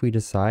to, if we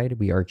decide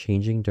we are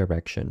changing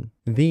direction.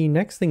 The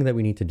next thing that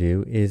we need to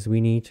do is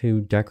we need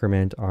to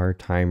decrement our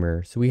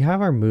timer. So we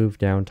have our move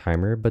down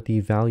timer, but the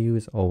value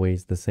is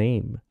always the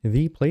same.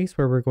 The place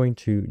where we're going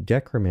to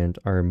decrement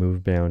our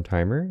move down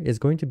timer is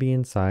going to be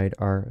inside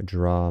our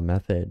draw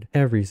method.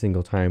 Every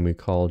single time we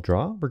call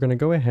draw, we're going to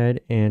go ahead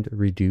and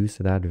reduce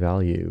that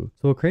value.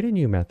 So we'll create a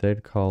new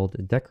method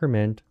called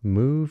decrement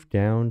move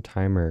down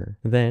timer.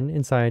 Then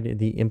inside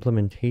the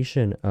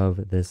implementation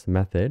of this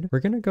method, we're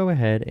going to go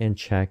ahead and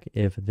check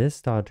if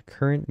this dot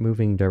current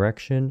moving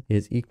direction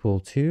is equal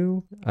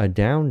to a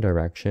down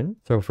direction.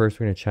 So first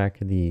we're going to check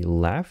the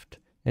left,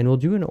 and we'll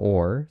do an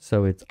or,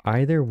 so it's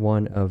either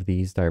one of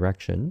these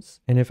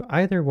directions. And if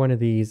either one of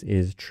these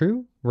is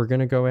true, we're going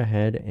to go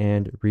ahead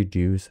and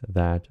reduce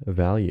that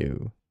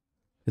value.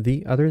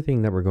 The other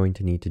thing that we're going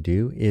to need to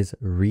do is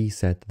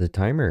reset the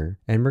timer,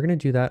 and we're going to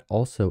do that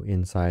also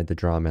inside the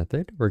draw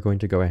method. We're going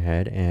to go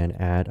ahead and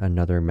add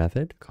another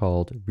method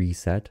called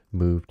reset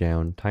move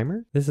down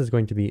timer. This is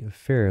going to be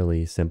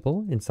fairly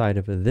simple. Inside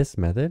of this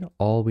method,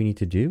 all we need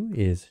to do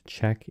is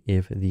check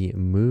if the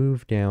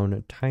move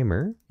down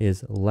timer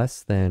is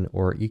less than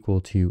or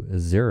equal to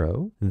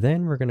 0.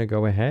 Then we're going to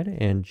go ahead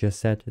and just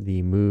set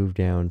the move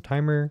down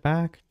timer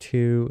back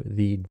to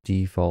the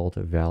default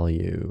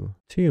value.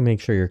 To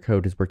make sure your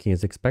code is working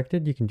as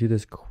expected, you can do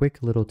this quick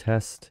little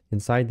test.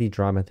 Inside the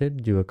draw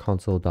method, do a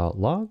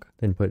console.log,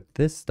 then put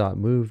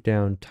this.move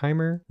down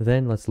timer.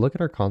 Then let's look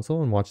at our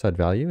console and watch that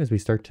value. As we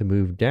start to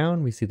move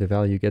down, we see the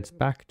value gets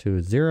back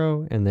to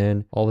 0, and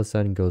then all of a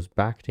sudden goes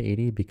back to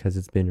 80 because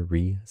it's been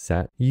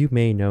reset. You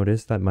may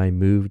notice that my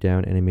move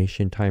down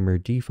animation timer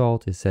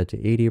default is set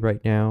to 80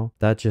 right now.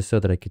 That's just so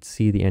that I could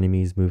see the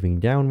enemies moving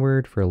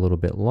downward for a little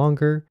bit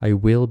longer. I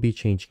will be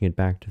changing it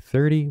back to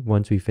 30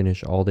 once we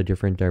finish all the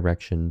different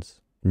directions.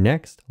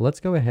 Next,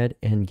 let's go ahead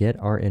and get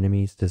our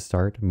enemies to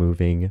start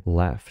moving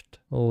left.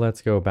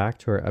 Let's go back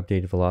to our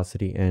update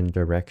velocity and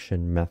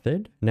direction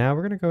method. Now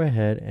we're going to go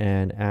ahead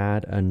and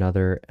add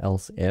another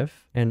else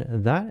if, and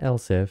that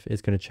else if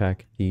is going to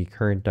check the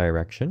current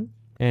direction.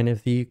 And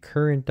if the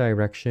current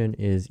direction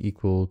is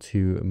equal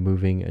to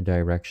moving a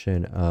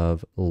direction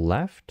of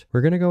left,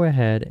 we're going to go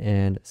ahead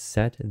and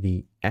set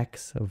the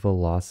X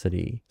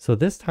velocity. So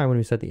this time when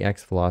we set the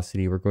X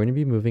velocity, we're going to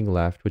be moving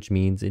left, which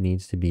means it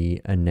needs to be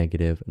a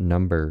negative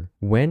number.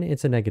 When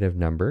it's a negative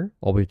number,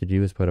 all we have to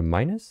do is put a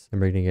minus,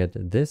 and we're going to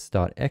get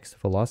this.x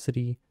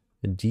velocity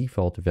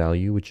default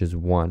value, which is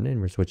 1,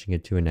 and we're switching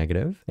it to a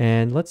negative.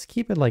 And let's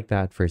keep it like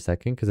that for a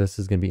second, because this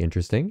is going to be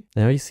interesting.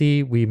 Now you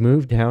see we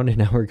moved down and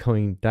now we're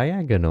going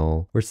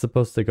diagonal. We're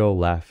supposed to go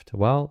left.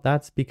 Well,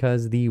 that's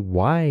because the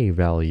Y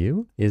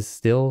value is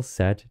still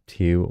set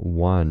to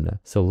 1.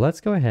 So let's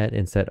go ahead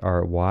and set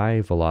our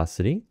Y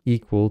velocity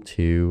equal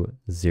to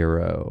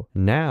 0.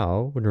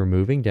 Now, when we're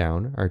moving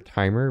down, our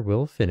timer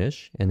will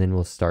finish and then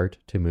we'll start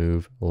to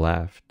move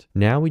left.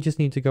 Now we just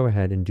need to go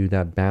ahead and do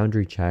that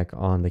boundary check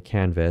on the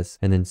canvas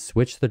and then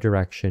switch the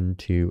direction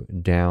to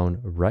down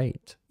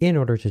right. In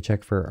order to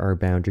check for our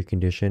boundary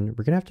condition,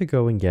 we're going to have to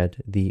go and get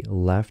the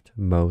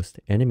leftmost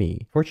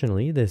enemy.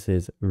 Fortunately, this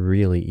is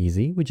really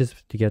easy. We just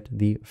have to get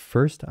the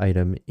first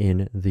item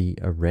in the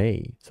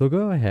array. So we'll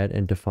go ahead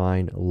and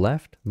define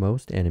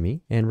leftmost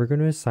enemy, and we're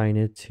going to assign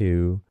it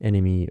to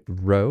enemy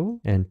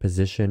row and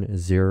position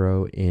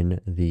 0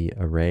 in the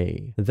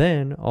array.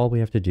 Then all we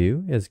have to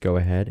do is go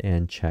ahead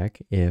and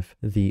check if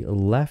the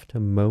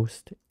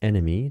leftmost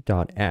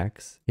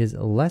enemy.x is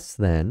less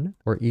than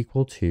or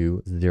equal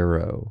to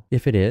 0.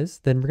 If it is,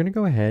 then we're going to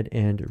go ahead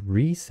and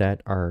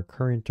reset our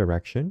current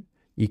direction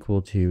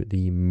equal to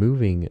the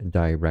moving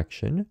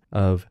direction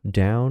of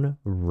down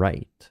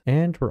right.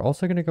 And we're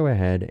also going to go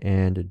ahead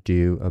and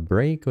do a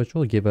break, which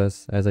will give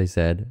us, as I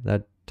said,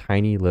 that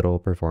tiny little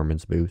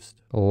performance boost.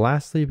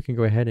 Lastly, we can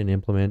go ahead and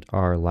implement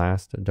our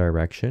last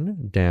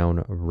direction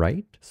down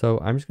right. So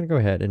I'm just going to go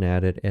ahead and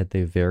add it at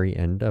the very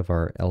end of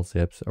our else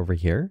ifs over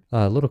here.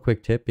 A little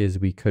quick tip is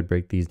we could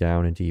break these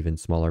down into even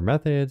smaller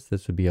methods.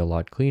 This would be a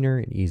lot cleaner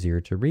and easier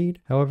to read.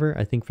 However,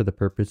 I think for the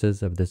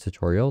purposes of this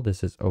tutorial,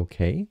 this is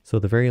okay. So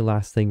the very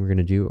last thing we're going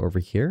to do over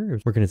here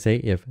is we're going to say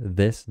if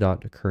this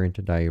dot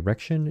current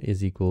direction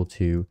is equal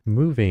to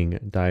moving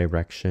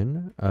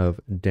direction of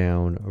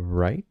down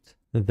right.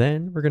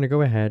 Then we're going to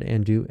go ahead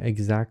and do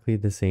exactly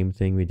the same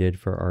thing we did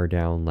for our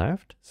down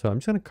left. So I'm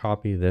just going to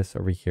copy this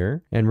over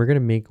here, and we're going to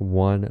make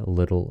one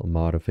little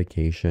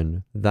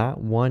modification. That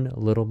one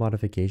little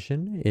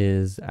modification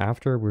is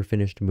after we're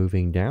finished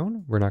moving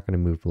down, we're not going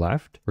to move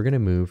left, we're going to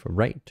move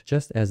right,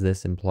 just as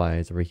this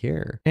implies over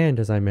here. And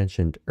as I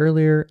mentioned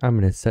earlier, I'm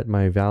going to set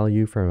my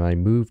value for my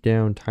move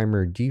down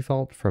timer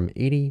default from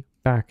 80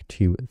 back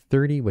to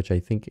 30, which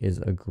I think is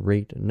a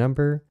great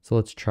number. So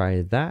let's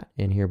try that.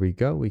 And here we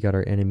go. We got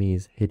our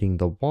enemies hitting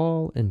the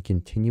wall and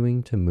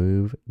continuing to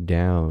move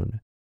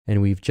down.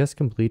 And we've just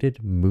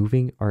completed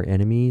moving our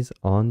enemies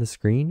on the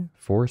screen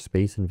for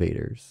Space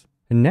Invaders.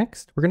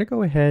 Next, we're going to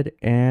go ahead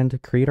and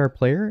create our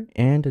player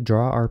and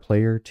draw our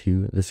player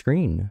to the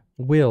screen.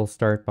 We'll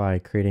start by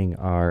creating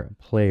our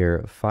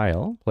player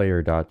file,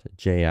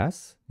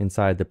 player.js.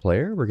 Inside the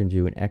player, we're going to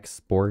do an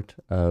export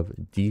of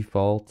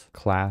default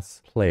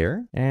class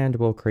player, and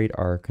we'll create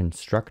our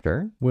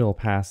constructor. We'll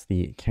pass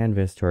the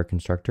canvas to our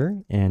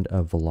constructor and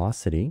a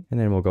velocity, and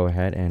then we'll go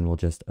ahead and we'll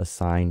just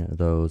assign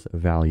those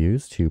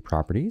values to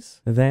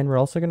properties. Then we're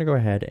also going to go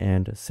ahead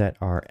and set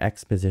our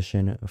X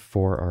position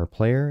for our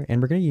player,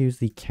 and we're going to use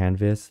the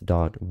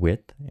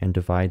canvas.width and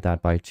divide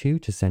that by 2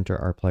 to center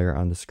our player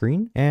on the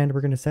screen. And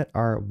we're going to set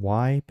our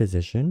Y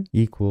position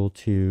equal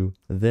to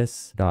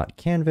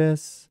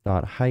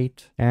this.canvas.height,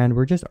 and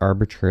we're just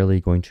arbitrarily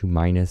going to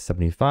minus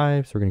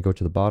 75. So we're going to go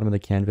to the bottom of the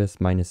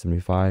canvas, minus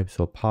 75,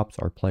 so it pops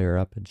our player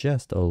up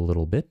just a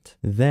little bit.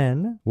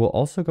 Then we'll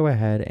also go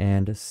ahead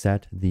and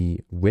set the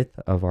width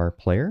of our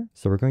player.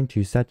 So we're going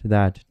to set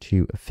that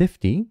to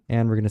 50,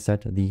 and we're going to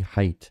set the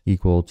height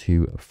equal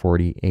to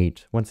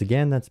 48. Once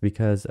again, that's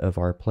because of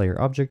our player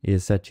object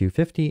is set to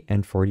 50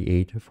 and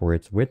 48 for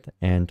its width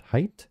and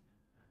height.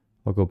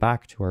 We'll go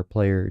back to our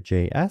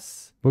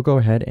player.js. We'll go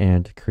ahead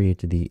and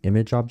create the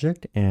image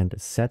object and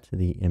set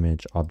the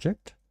image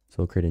object. So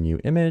we'll create a new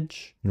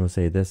image, and we'll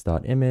say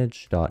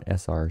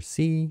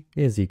this.image.src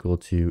is equal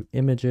to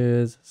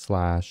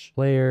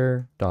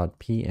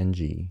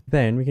images/player.png.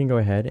 Then we can go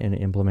ahead and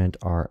implement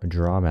our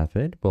draw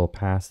method. We'll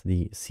pass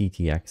the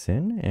ctx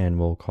in, and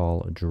we'll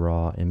call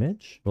draw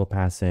image. We'll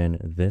pass in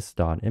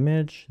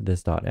this.image,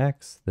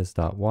 this.x,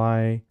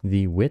 this.y,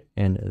 the width,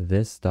 and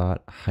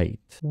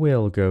this.height.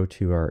 We'll go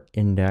to our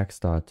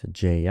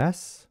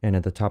index.js, and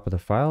at the top of the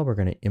file, we're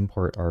going to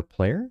import our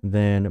player.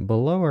 Then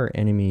below our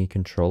enemy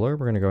controller,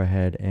 we're going to go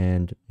ahead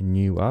and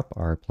new up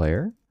our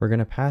player. We're going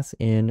to pass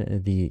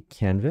in the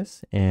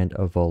canvas and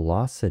a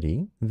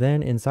velocity.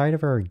 Then inside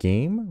of our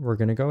game, we're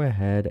going to go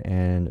ahead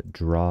and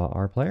draw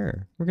our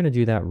player. We're going to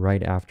do that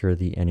right after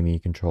the enemy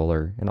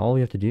controller. And all we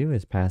have to do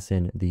is pass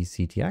in the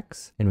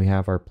ctx, and we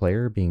have our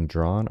player being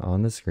drawn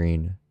on the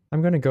screen.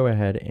 I'm going to go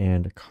ahead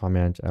and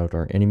comment out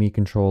our enemy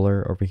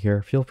controller over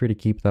here. Feel free to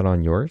keep that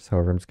on yours.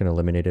 However, I'm just going to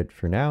eliminate it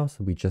for now,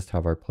 so we just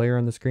have our player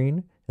on the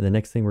screen. And the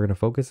next thing we're going to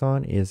focus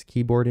on is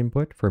keyboard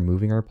input for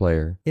moving our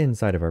player.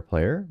 Inside of our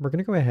player, we're going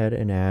to go ahead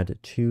and add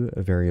 2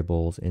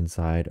 variables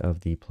inside of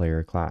the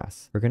player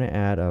class. We're going to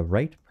add a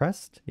right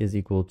pressed is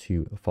equal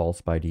to false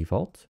by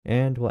default,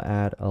 and we'll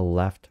add a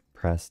left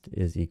pressed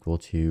is equal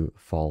to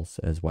false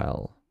as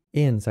well.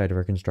 Inside of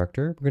our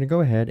constructor, we're going to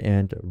go ahead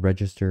and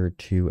register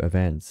 2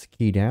 events,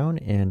 key down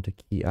and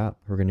key up.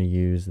 We're going to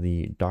use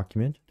the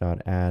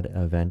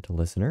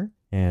document.addEventListener,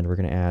 and we're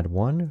going to add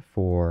one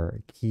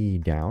for key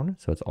down,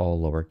 so it's all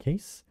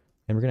lowercase.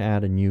 And we're going to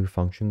add a new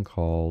function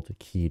called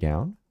key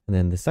down. And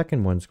then the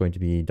second one's going to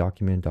be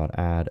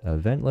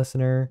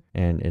document.addEventListener,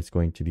 and it's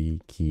going to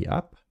be key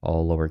up,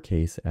 all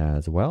lowercase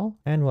as well.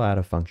 And we'll add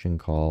a function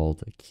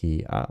called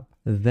key up.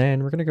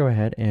 Then we're going to go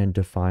ahead and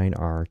define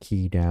our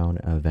key down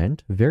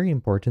event. Very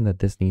important that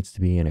this needs to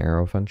be an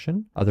arrow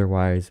function.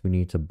 Otherwise, we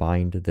need to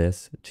bind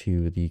this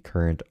to the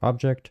current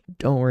object.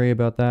 Don't worry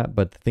about that,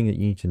 but the thing that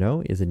you need to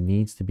know is it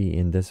needs to be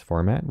in this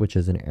format, which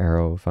is an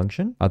arrow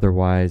function.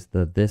 Otherwise,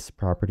 the this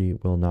property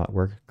will not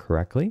work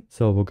correctly.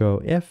 So we'll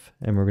go if,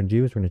 and what we're going to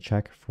do is we're going to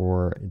check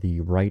for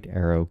the right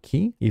arrow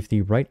key. If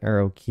the right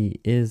arrow key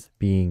is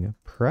being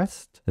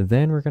pressed,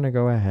 then we're going to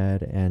go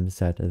ahead and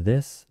set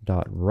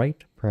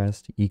this.right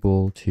pressed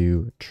equal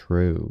to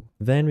true.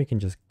 Then we can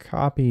just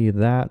copy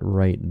that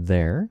right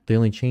there. The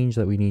only change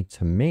that we need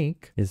to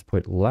make is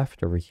put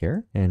left over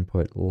here and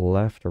put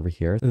left over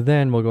here.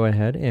 Then we'll go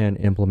ahead and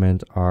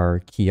implement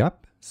our key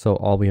up. So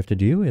all we have to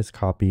do is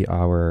copy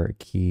our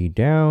key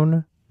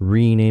down,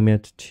 rename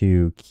it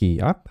to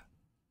key up,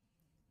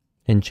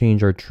 and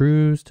change our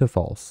trues to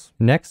false.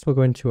 Next, we'll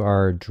go into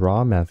our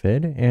draw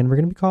method, and we're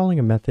going to be calling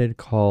a method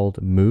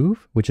called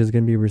move, which is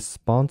going to be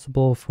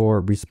responsible for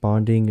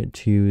responding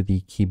to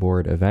the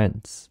keyboard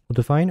events. We'll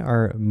define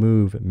our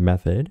move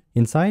method.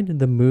 Inside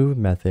the move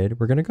method,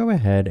 we're going to go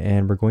ahead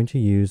and we're going to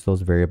use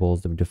those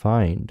variables that we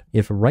defined.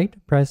 If right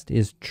pressed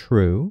is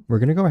true, we're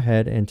going to go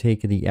ahead and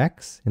take the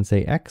x and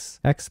say x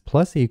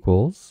plus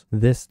equals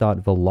this dot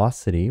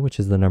velocity, which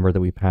is the number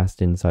that we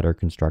passed inside our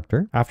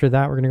constructor. After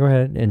that, we're going to go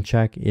ahead and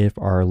check if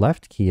our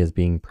left key is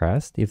being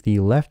pressed. If the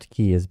left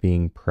key is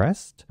being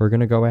pressed, we're going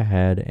to go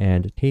ahead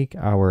and take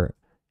our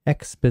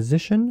X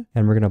position,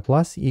 and we're going to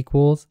plus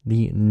equals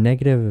the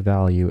negative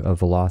value of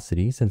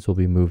velocity, since we'll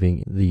be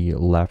moving the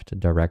left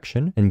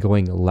direction, and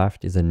going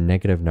left is a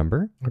negative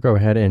number. I'll go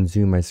ahead and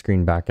zoom my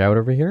screen back out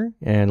over here,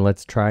 and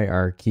let's try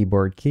our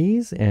keyboard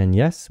keys. And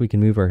yes, we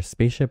can move our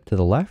spaceship to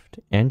the left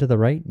and to the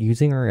right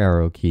using our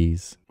arrow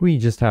keys. We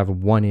just have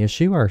one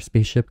issue. Our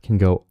spaceship can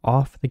go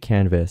off the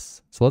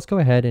canvas. So let's go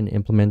ahead and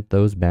implement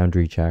those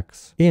boundary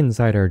checks.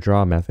 Inside our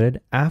draw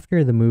method,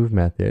 after the move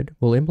method,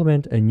 we'll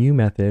implement a new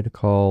method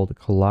called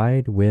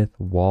collide with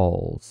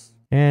walls.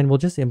 And we'll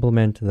just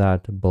implement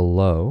that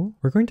below.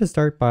 We're going to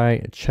start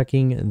by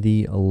checking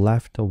the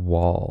left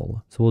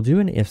wall. So we'll do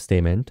an if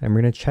statement, and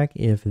we're going to check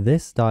if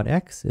this dot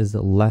x is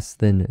less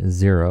than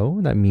 0.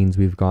 That means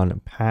we've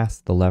gone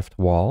past the left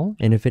wall.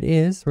 And if it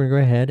is, we're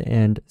going to go ahead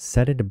and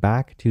set it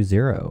back to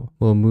 0.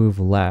 We'll move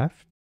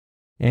left.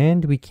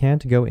 And we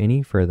can't go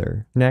any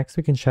further. Next,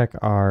 we can check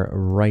our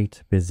right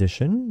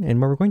position.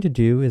 And what we're going to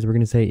do is we're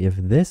going to say if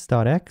this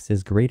dot x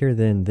is greater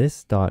than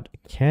this dot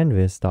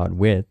canvas dot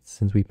width,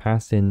 since we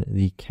passed in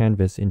the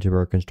canvas into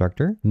our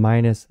constructor,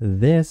 minus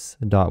this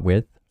dot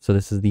width. So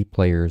this is the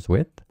player's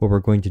width. What we're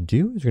going to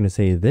do is we're going to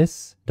say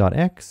this dot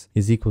x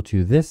is equal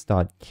to this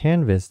dot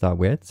canvas dot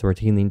width. So we're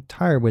taking the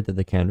entire width of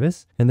the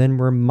canvas, and then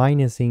we're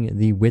minusing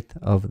the width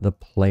of the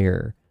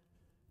player.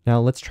 Now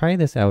let's try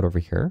this out over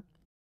here.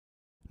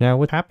 Now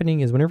what's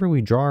happening is whenever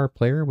we draw our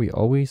player, we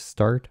always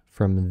start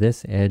from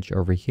this edge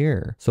over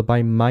here. So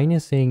by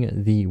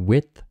minusing the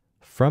width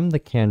from the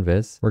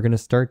canvas, we're going to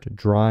start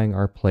drawing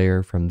our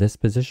player from this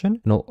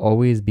position, and it'll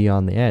always be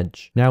on the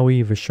edge. Now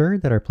we've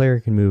assured that our player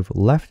can move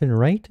left and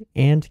right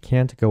and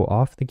can't go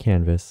off the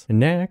canvas. And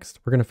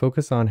next, we're going to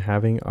focus on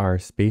having our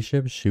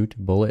spaceship shoot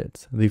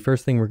bullets. The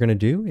first thing we're going to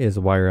do is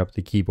wire up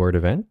the keyboard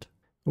event.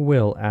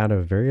 We'll add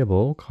a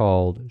variable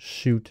called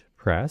shoot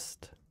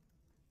pressed,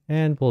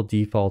 and we'll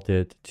default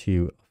it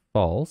to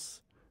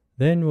false.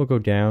 Then we'll go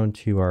down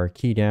to our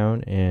key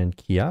down and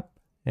key up,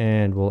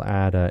 and we'll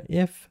add a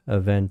if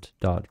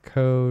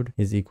event.code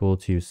is equal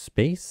to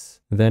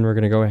space. Then we're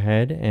going to go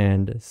ahead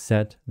and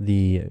set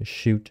the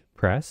shoot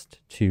pressed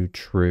to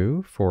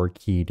true for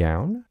key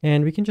down.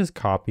 And we can just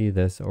copy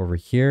this over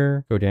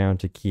here, go down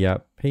to key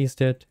up,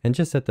 paste it, and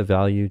just set the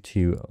value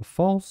to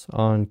false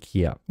on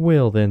key up.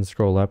 We'll then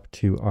scroll up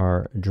to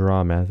our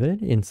draw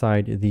method.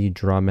 Inside the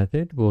draw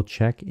method, we'll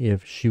check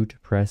if shoot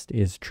pressed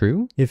is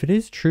true. If it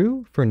is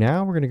true, for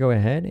now, we're going to go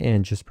ahead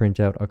and just print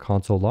out a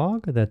console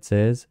log that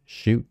says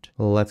shoot.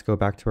 Let's go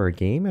back to our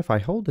game. If I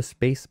hold the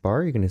space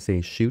bar, you're going to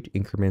say shoot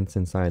increments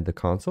inside the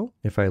console.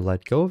 If I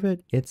let go of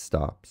it, it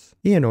stops.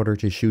 In order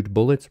to shoot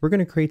bullets, we're going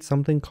to create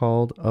something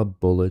called a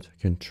bullet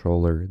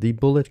controller. The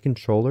bullet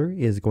controller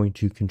is going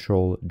to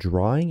control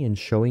drawing and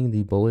showing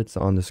the bullets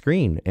on the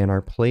screen, and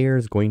our player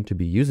is going to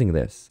be using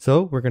this.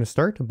 So we're going to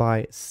start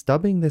by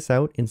stubbing this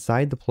out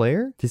inside the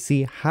player to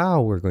see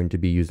how we're going to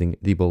be using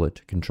the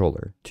bullet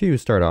controller. To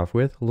start off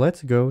with,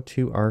 let's go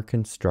to our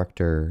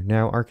constructor.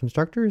 Now our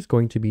constructor is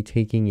going to be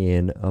taking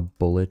in a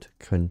bullet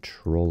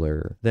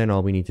controller. Then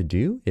all we need to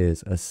do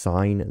is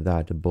assign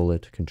that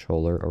bullet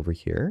controller over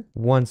here.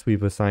 Once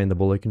we've assigned the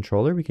bullet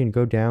controller, we can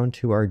go down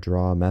to our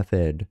draw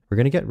method. We're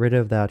going to get rid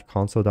of that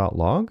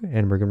console.log,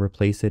 and we're going to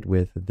replace it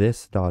with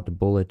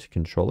this.bullet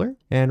controller,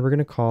 and we're going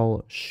to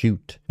call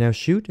shoot. Now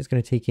shoot is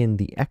going to take in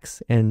the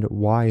X and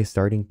Y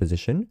starting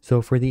position.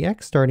 So for the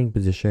X starting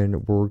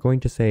position, we're going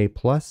to say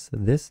plus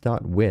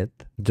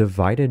this.width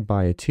divided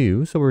by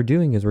 2. So what we're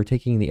doing is we're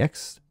taking the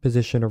X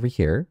position over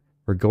here,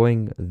 we're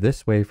going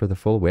this way for the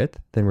full width,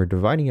 then we're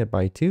dividing it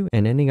by 2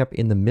 and ending up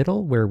in the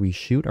middle where we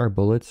shoot our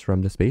bullets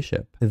from the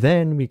spaceship.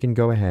 Then we can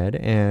go ahead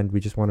and we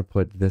just want to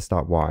put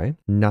this.y.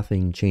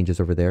 Nothing changes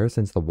over there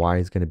since the y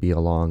is going to be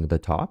along the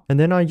top. And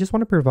then I just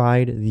want to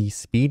provide the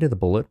speed of the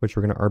bullet, which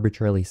we're going to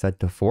arbitrarily set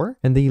to 4.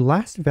 And the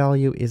last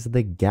value is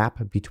the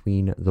gap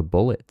between the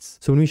bullets.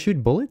 So when we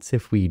shoot bullets,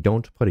 if we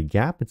don't put a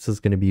gap, it's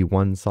just going to be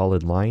one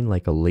solid line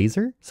like a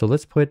laser. So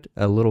let's put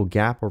a little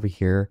gap over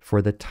here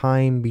for the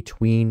time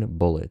between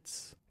bullets.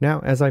 Now,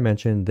 as I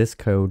mentioned, this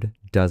code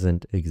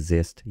doesn't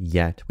exist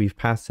yet. We've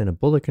passed in a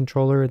bullet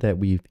controller that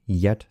we've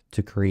yet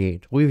to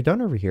create. What we've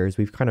done over here is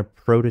we've kind of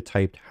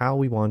prototyped how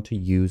we want to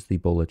use the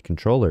bullet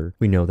controller.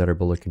 We know that our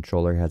bullet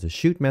controller has a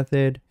shoot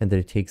method and that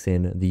it takes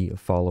in the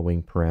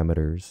following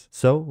parameters.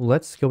 So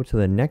let's go to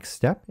the next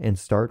step and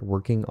start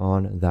working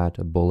on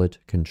that bullet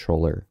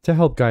controller. To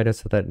help guide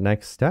us to that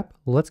next step,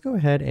 let's go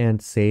ahead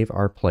and save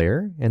our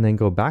player and then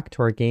go back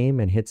to our game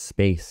and hit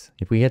space.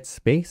 If we hit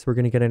space, we're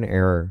going to get an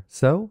error.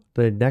 So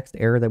the next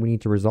error that we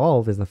need to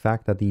resolve is the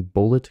fact that the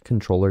bullet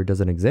controller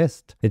doesn't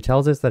exist. It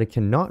tells us that it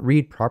cannot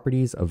read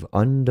properties of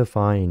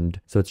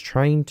undefined. So it's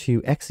trying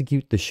to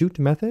execute the shoot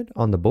method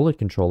on the bullet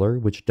controller,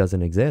 which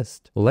doesn't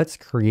exist. Let's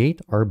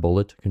create our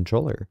bullet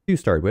controller. To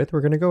start with,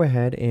 we're going to go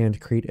ahead and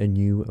create a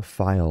new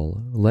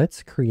file.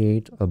 Let's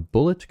create a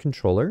bullet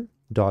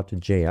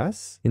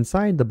controller.js.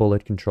 Inside the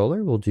bullet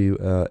controller, we'll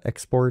do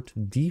export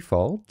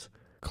default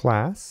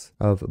class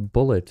of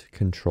bullet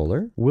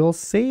controller. We'll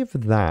save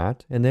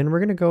that, and then we're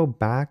going to go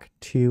back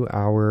to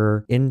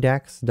our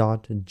index.js.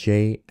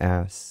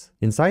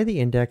 Inside the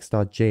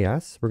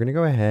index.js, we're going to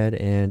go ahead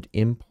and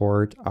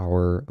import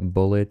our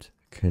bullet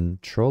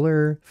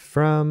controller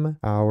from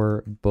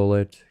our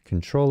bullet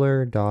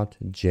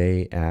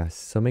controller.js.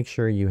 So make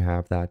sure you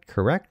have that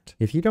correct.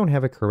 If you don't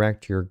have it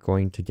correct, you're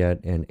going to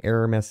get an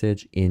error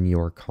message in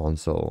your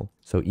console.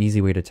 So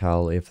easy way to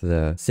tell if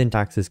the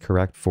syntax is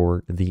correct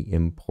for the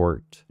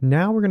import.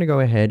 Now we're going to go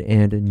ahead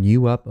and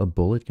new up a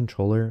bullet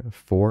controller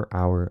for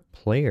our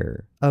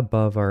player.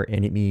 Above our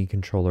enemy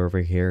controller over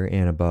here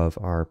and above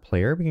our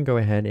player, we can go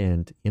ahead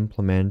and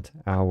implement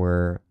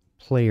our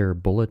player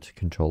bullet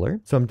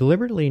controller. So I'm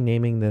deliberately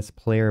naming this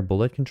player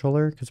bullet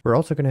controller because we're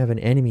also going to have an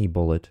enemy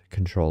bullet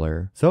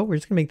controller. So we're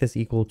just going to make this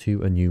equal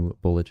to a new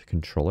bullet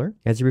controller.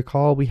 As you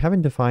recall, we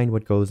haven't defined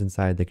what goes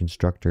inside the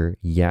constructor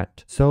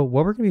yet. So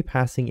what we're going to be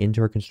passing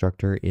into our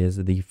constructor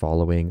is the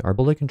following. Our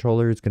bullet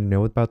controller is going to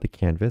know about the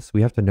canvas.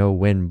 We have to know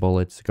when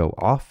bullets go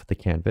off the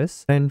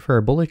canvas. Then for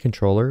our bullet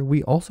controller,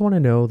 we also want to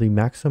know the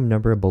maximum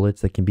number of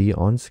bullets that can be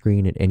on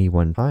screen at any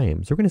one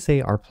time. So we're going to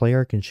say our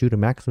player can shoot a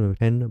maximum of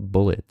 10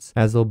 bullets.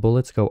 As the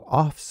bullets go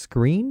off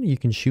screen, you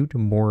can shoot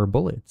more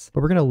bullets,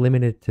 but we're going to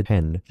limit it to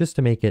 10 just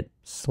to make it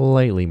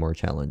slightly more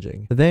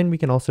challenging. Then we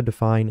can also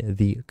define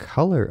the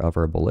color of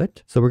our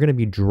bullet. So we're going to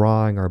be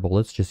drawing our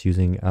bullets just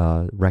using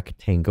a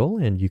rectangle,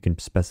 and you can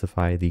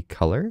specify the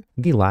color.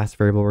 The last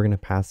variable we're going to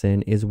pass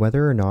in is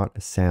whether or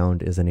not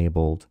sound is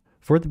enabled.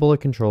 For the bullet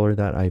controller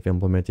that I've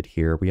implemented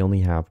here, we only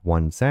have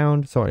one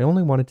sound, so I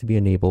only want it to be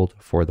enabled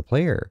for the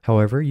player.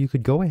 However, you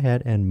could go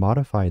ahead and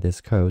modify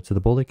this code so the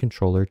bullet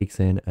controller takes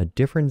in a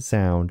different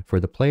sound for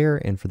the player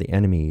and for the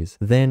enemies.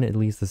 Then at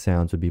least the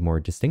sounds would be more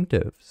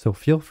distinctive. So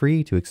feel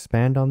free to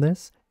expand on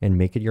this and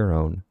make it your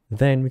own.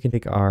 Then we can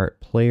take our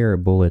player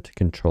bullet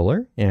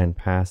controller and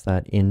pass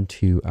that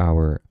into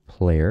our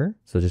player.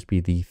 So just be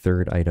the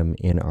third item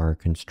in our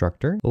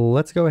constructor.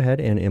 Let's go ahead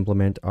and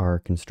implement our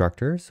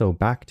constructor. So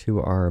back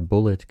to our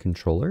bullet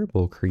controller,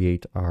 we'll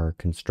create our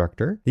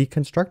constructor. The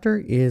constructor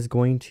is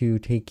going to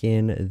take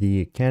in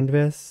the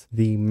canvas,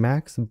 the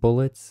max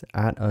bullets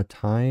at a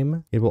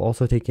time. It will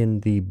also take in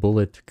the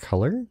bullet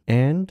color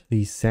and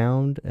the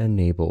sound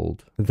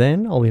enabled.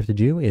 Then all we have to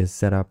do is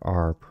set up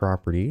our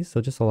properties.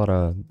 So just a lot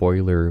of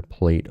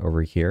boilerplate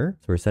over here.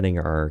 So we're setting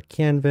our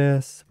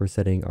canvas, we're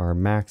setting our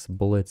max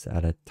bullets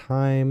at a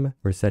time,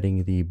 we're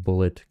setting the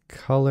bullet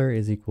color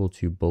is equal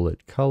to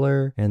bullet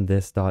color, and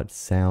this dot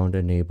sound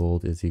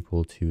enabled is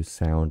equal to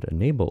sound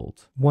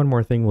enabled. One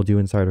more thing we'll do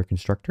inside our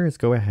constructor is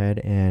go ahead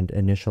and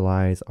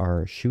initialize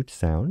our shoot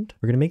sound.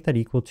 We're going to make that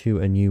equal to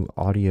a new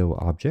audio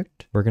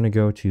object. We're going to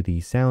go to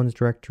the sounds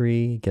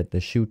directory, get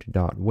the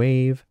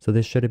shoot.wave. So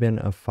this should have been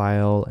a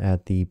file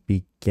at the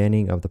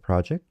beginning of the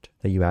project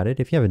that you added.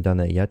 If you haven't done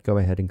that yet, go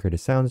ahead and create a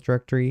sounds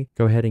directory.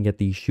 Go ahead and get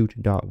the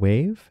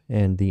shoot.wave,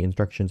 and the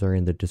instructions are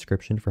in the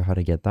description for how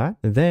to get that.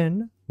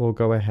 Then we'll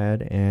go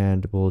ahead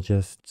and we'll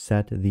just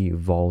set the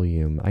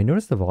volume. I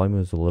noticed the volume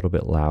was a little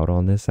bit loud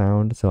on this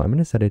sound, so I'm going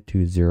to set it to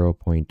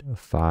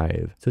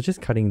 0.5. So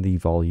just cutting the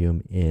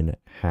volume in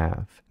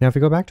half. Now, if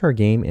we go back to our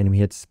game and we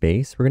hit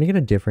space, we're going to get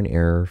a different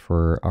error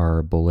for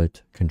our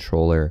bullet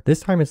controller.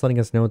 This time it's letting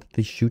us know that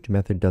the shoot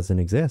method doesn't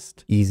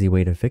exist. Easy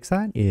way to fix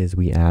that is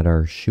we add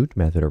our shoot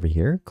method over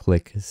here,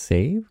 click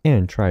save,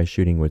 and try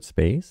shooting with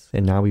space.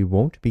 And now we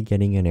won't be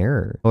getting an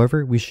error.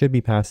 However, we should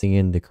be passing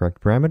in the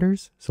correct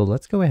parameters. So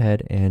let's go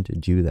ahead and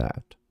do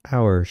that.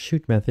 Our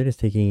shoot method is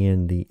taking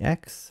in the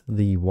X,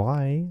 the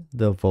Y,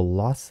 the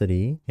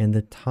velocity, and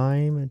the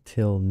time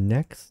till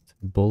next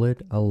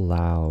bullet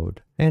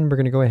allowed. And we're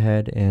going to go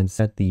ahead and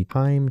set the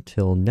time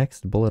till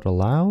next bullet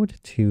allowed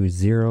to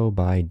 0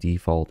 by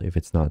default if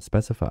it's not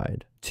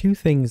specified. Two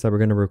things that we're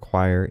going to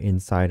require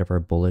inside of our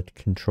bullet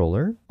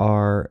controller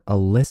are a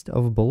list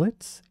of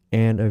bullets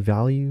and a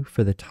value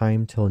for the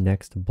time till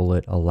next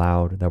bullet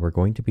allowed that we're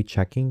going to be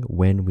checking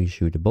when we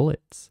shoot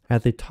bullets.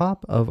 At the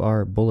top of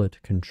our bullet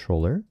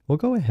controller, we'll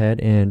go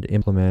ahead and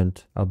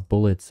implement a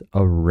bullets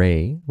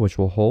array, which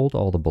will hold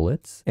all the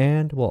bullets,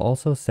 and we'll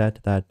also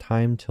set that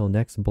time till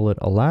next bullet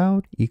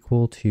allowed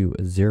equal to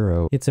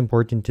 0. It's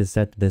important to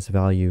set this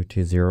value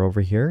to 0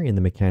 over here in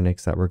the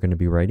mechanics that we're going to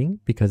be writing,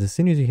 because as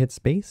soon as you hit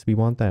space, we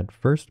want that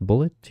first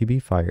bullet to be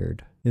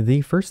fired.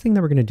 The first thing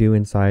that we're going to do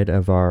inside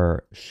of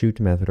our shoot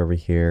method over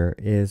here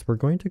is we're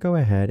going to go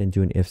ahead and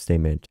do an if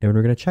statement, and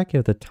we're going to check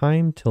if the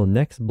time till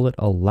next bullet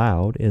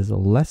allowed is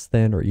less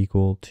than or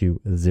equal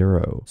to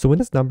 0. So when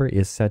this number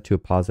is set to a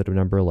positive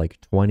number like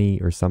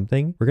 20 or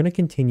something, we're going to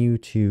continue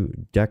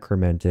to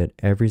decrement it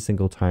every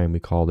single time we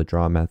call the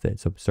draw method.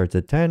 So it starts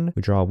at 10,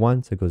 we draw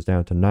once, it goes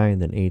down to 9,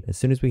 then 8. As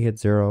soon as we hit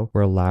 0, we're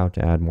allowed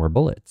to add more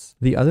bullets.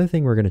 The other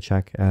thing we're going to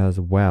check as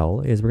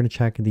well is we're going to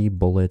check the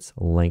bullet's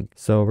length.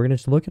 So we're going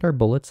to look at our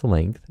bullet's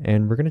length,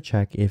 and we're going to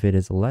check if it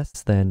is less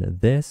than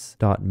this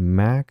dot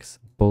max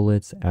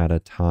bullets at a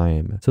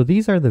time. So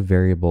these are the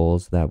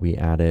variables that we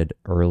added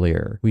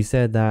earlier. We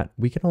said that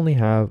we can only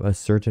have a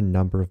certain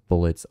number of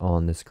bullets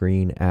on the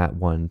screen at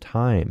one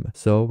time.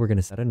 So we're going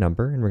to set a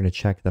number, and we're going to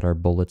check that our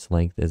bullet's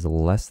length is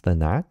less than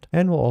that.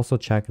 And we'll also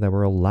check that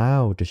we're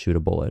allowed to shoot a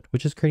bullet,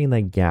 which is creating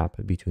that gap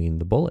between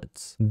the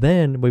bullets.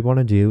 Then what we want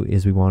to do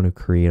is we want to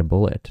create a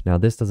bullet. Now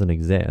this doesn't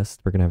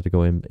exist. We're going to have to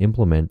go and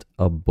implement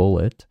a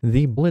bullet.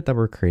 The bullet that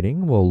we're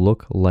creating will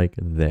look like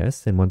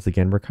this. And once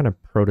again, we're kind of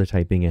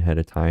prototyping ahead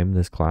of time.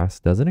 This class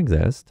doesn't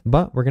exist,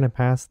 but we're going to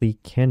pass the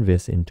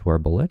canvas into our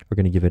bullet. We're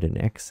going to give it an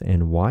X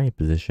and Y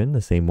position,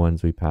 the same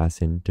ones we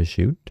pass in to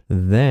shoot.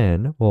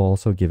 Then we'll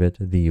also give it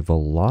the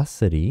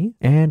velocity,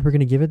 and we're going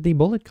to give it the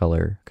bullet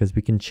color because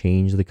we can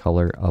change the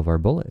color of our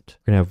bullet.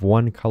 We're going to have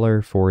one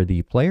color for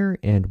the player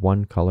and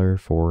one color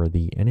for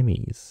the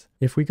enemies.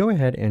 If we go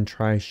ahead and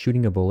try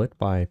shooting a bullet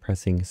by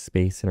pressing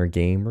space in our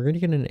game, we're going to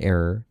get an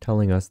error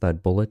telling us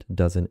that bullet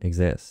doesn't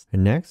exist.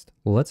 And next,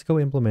 let's go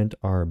implement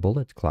our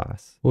bullet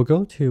class. We'll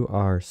go to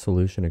our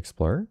Solution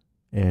Explorer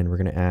and we're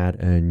going to add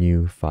a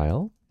new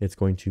file. It's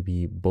going to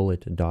be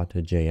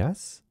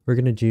bullet.js. We're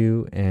going to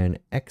do an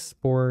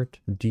export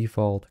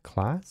default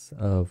class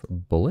of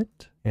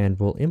bullet, and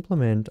we'll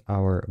implement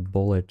our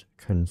bullet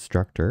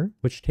constructor,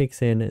 which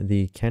takes in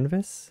the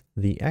canvas,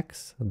 the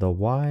X, the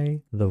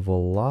Y, the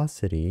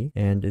velocity,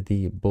 and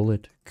the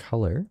bullet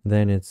color.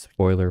 Then it's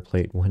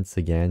boilerplate once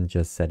again,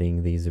 just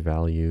setting these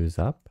values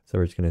up. So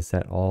we're just going to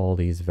set all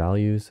these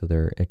values so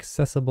they're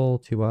accessible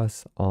to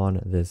us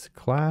on this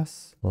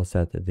class. We'll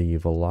set the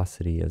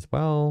velocity as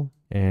well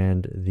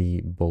and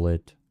the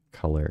bullet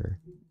color.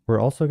 We're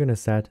also going to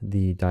set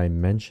the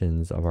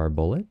dimensions of our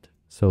bullet.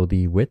 So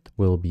the width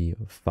will be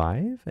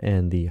 5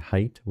 and the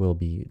height will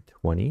be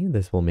 20.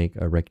 This will make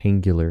a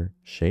rectangular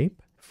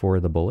shape for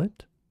the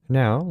bullet.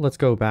 Now let's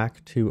go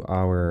back to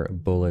our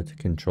bullet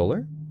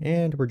controller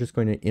and we're just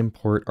going to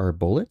import our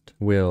bullet.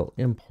 We'll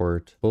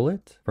import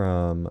bullet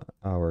from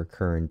our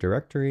current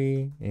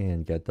directory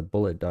and get the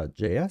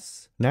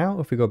bullet.js. Now,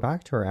 if we go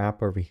back to our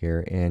app over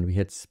here and we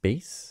hit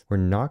space, we're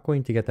not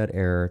going to get that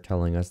error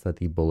telling us that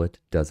the bullet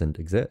doesn't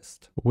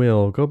exist.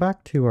 We'll go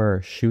back to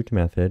our shoot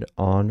method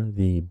on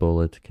the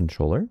bullet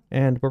controller.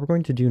 And what we're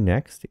going to do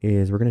next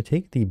is we're going to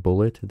take the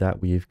bullet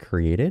that we've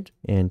created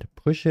and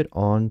push it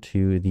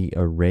onto the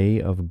array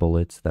of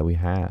bullets that we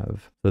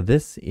have. So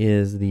this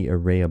is the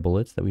array of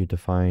bullets that we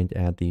defined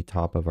at the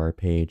top of our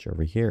page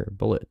over here,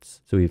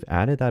 bullets. So we've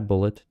added that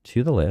bullet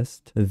to the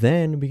list.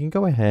 Then we can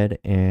go ahead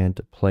and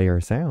play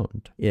our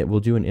sound. It will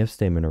do an if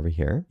statement over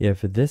here.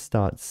 If this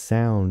dot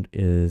sound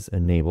is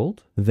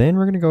enabled, then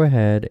we're going to go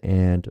ahead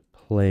and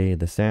play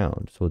the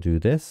sound. So we'll do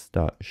this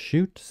dot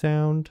shoot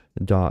sound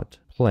dot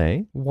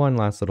play. One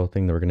last little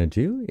thing that we're going to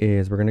do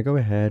is we're going to go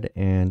ahead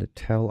and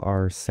tell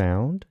our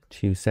sound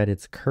to set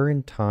its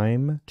current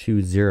time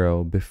to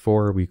 0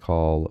 before we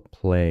call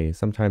play.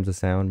 Sometimes the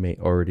sound may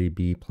already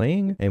be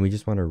playing and we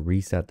just want to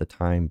reset the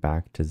time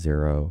back to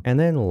 0. And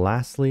then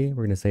lastly,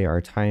 we're going to say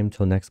our time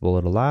till next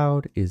bullet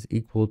allowed is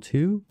equal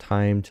to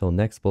time till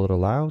next bullet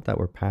allowed that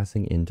we're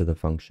passing into the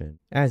function.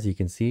 As you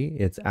can see,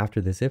 it's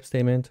after this if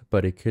statement,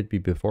 but it could be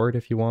before it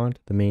if you want.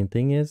 The main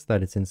thing is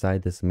that it's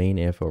inside this main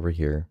if over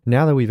here.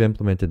 Now that we've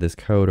implemented this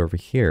code over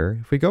here,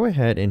 if we go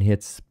ahead and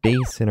hit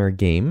space in our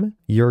game,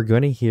 you're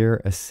going to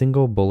hear a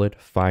single bullet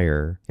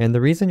fire. And the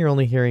reason you're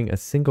only hearing a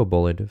single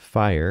bullet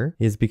fire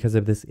is because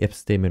of this if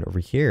statement over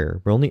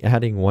here. We're only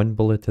adding one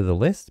bullet to the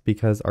list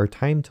because our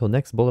time till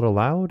next bullet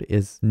allowed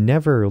is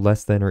never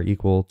less than or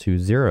equal to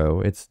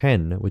 0. It's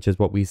 10, which is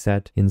what we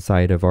set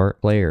inside of our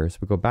player. So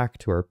we go back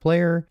to our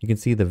player, you can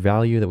see the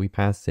value that we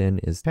passed in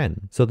is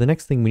 10. So the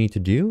next thing we need to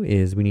do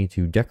is we need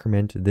to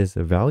decrement this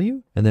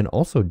value and then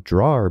also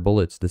draw our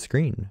bullets to the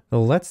screen.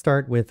 So let's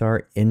start with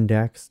our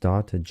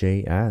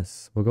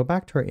index.js. We'll go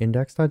back to our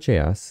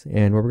index.js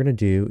and what we're going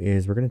to do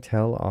is we're going to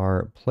tell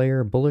our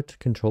player bullet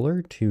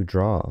controller to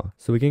draw.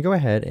 So we can go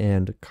ahead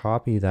and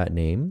copy that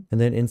name. And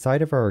then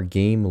inside of our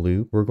game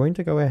loop, we're going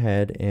to go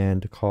ahead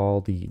and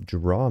call the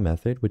draw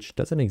method, which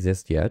doesn't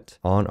exist yet,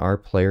 on our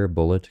player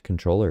bullet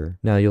controller.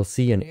 Now you'll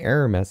see an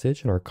error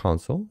message in our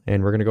console,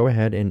 and we're going to go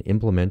ahead and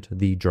implement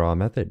the draw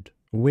method.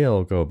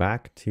 We'll go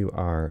back to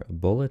our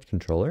bullet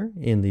controller.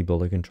 In the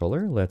bullet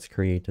controller, let's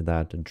create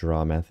that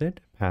draw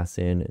method, pass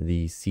in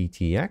the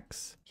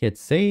ctx, hit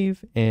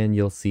save, and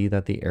you'll see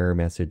that the error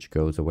message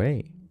goes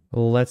away.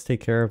 Let's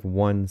take care of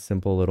one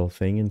simple little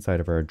thing inside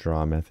of our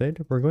draw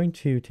method. We're going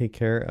to take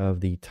care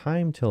of the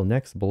time till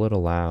next bullet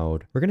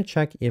allowed. We're going to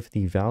check if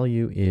the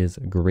value is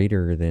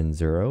greater than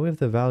 0. If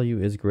the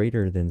value is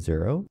greater than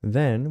 0,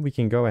 then we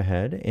can go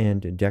ahead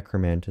and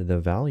decrement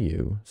the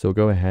value. So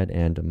go ahead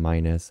and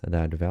minus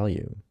that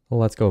value.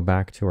 Let's go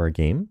back to our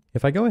game.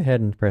 If I go ahead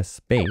and press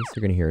space,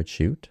 you're going to hear it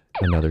shoot.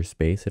 Another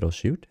space, it'll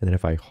shoot. And then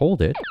if I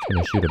hold it, it's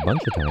going to shoot a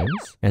bunch of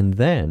times. And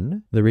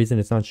then the reason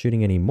it's not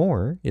shooting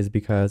anymore is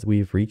because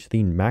we've reached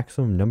the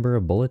maximum number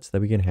of bullets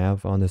that we can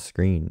have on the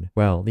screen.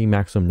 Well, the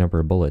maximum number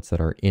of bullets that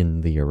are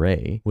in the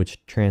array,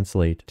 which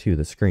translate to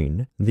the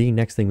screen. The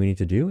next thing we need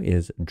to do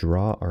is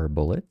draw our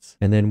bullets.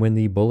 And then when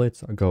the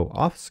bullets go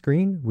off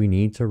screen, we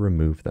need to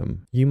remove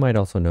them. You might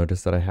also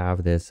notice that I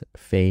have this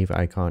fave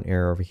icon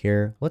error over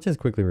here. Let's just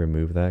quickly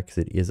remove that because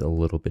it is a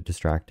little bit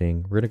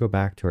distracting. We're going to go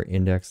back to our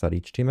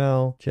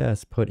index.html,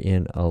 just put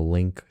in a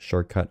link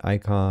shortcut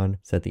icon,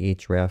 set the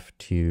href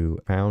to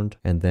pound,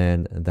 and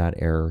then that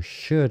error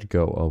should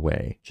go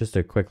away. Just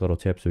a quick little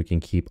tip so we can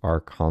keep our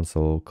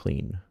console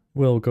clean.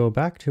 We'll go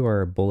back to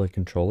our bullet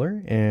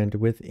controller, and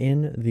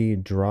within the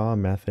draw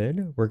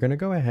method, we're going to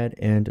go ahead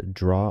and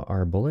draw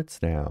our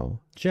bullets now.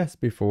 Just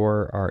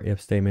before our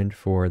if statement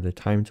for the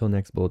time till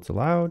next bullets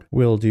allowed,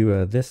 we'll do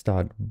a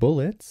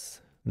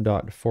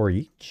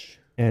this.bullets.forEach.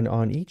 And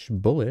on each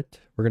bullet,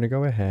 we're going to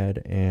go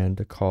ahead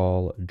and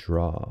call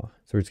draw.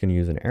 So we're just going to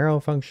use an arrow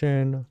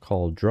function,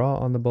 call draw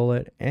on the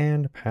bullet,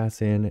 and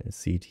pass in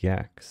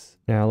CTX.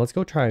 Now let's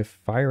go try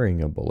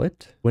firing a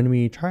bullet. When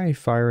we try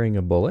firing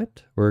a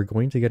bullet, we're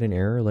going to get an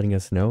error letting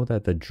us know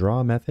that the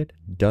draw method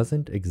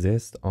doesn't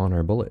exist on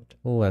our bullet.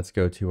 Let's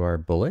go to our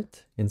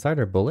bullet. Inside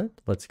our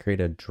bullet, let's create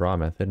a draw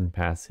method and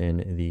pass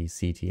in the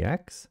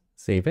CTX.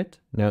 Save it.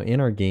 Now in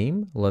our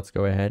game, let's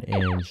go ahead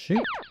and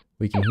shoot.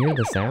 We can hear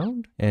the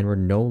sound and we're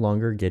no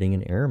longer getting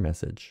an error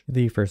message.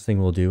 The first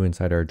thing we'll do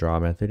inside our draw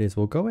method is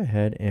we'll go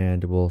ahead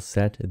and we'll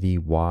set the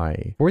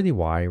Y. For the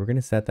Y, we're going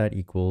to set that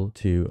equal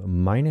to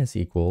minus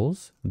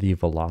equals the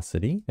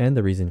velocity. And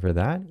the reason for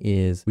that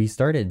is we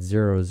start at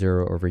 0,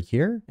 0 over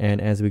here. And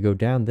as we go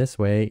down this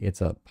way,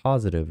 it's a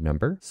positive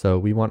number. So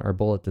we want our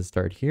bullet to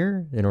start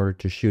here. In order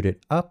to shoot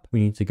it up, we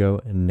need to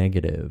go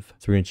negative.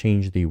 So we're going to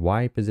change the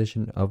Y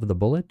position of the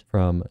bullet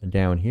from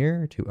down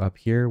here to up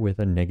here with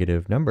a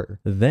negative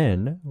number. Then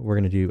we're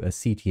going to do a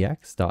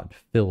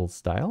ctx.fill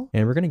style,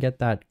 and we're going to get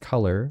that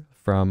color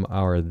from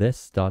our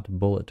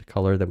this.bullet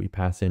color that we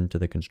pass into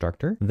the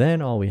constructor.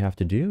 Then all we have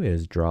to do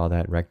is draw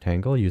that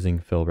rectangle using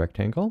fill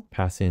rectangle,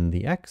 pass in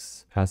the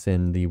X, pass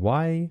in the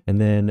Y, and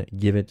then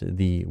give it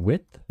the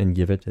width and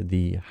give it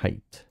the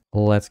height.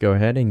 Let's go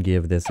ahead and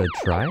give this a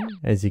try.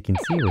 As you can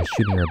see, we're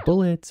shooting our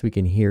bullets. We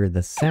can hear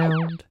the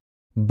sound.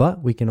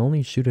 But we can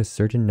only shoot a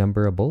certain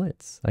number of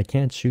bullets. I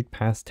can't shoot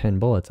past 10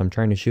 bullets. I'm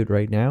trying to shoot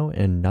right now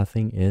and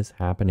nothing is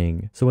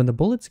happening. So when the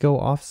bullets go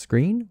off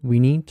screen, we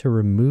need to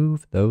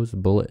remove those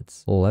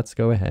bullets. Let's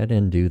go ahead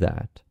and do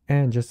that.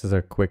 And just as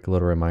a quick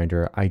little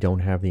reminder, I don't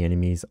have the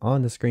enemies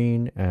on the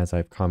screen as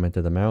I've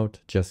commented them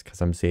out just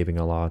because I'm saving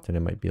a lot and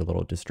it might be a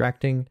little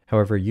distracting.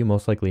 However, you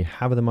most likely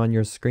have them on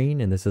your screen,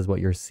 and this is what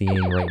you're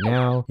seeing right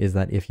now, is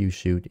that if you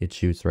shoot, it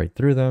shoots right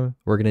through them.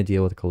 We're going to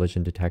deal with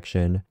collision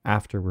detection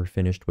after we're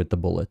finished with the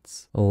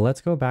bullets. Let's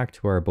go back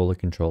to our bullet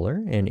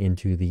controller and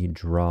into the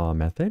draw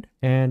method.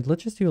 And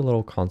let's just do a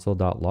little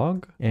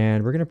console.log,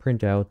 and we're going to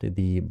print out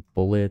the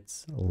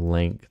bullet's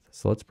length.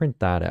 So let's print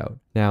that out.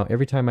 Now,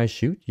 every time I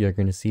shoot, you're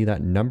going to see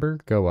that number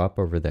go up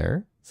over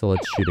there. So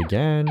let's shoot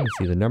again and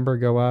see the number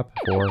go up,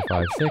 4,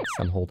 5, 6,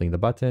 I'm holding the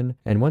button.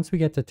 And once we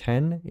get to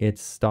 10, it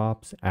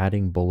stops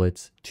adding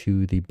bullets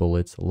to the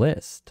bullets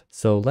list.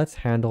 So let's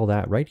handle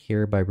that right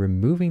here by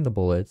removing the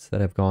bullets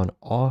that have gone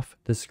off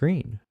the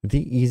screen.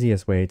 The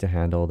easiest way to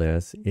handle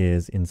this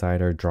is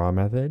inside our draw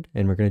method,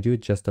 and we're going to do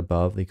it just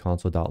above the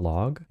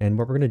console.log. And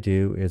what we're going to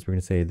do is we're going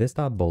to say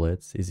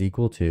this.bullets is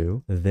equal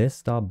to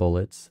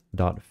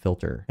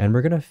this.bullets.filter. And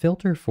we're going to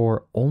filter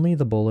for only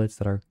the bullets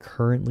that are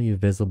currently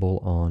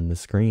visible on the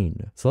screen.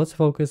 So let's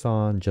focus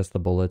on just the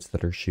bullets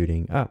that are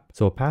shooting up.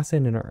 So we'll pass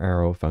in our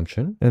arrow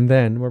function. And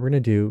then what we're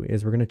going to do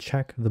is we're going to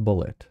check the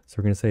bullet. So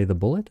we're going to say the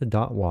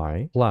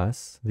bullet.y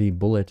plus the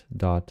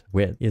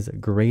bullet.width is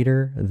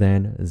greater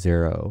than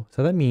 0.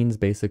 So that means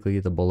basically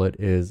the bullet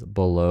is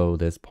below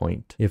this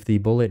point. If the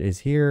bullet is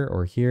here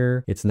or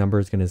here, its number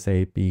is going to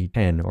say be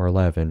 10 or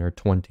 11 or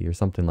 20 or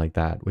something like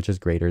that, which is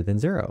greater than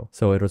 0.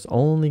 So it was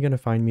only going to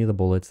find me the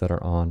bullets that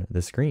are on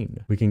the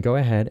screen. We can go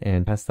ahead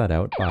and test that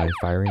out by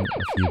firing a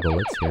few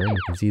bullets here, and you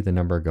can see the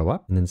number go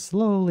up, and then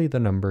slowly the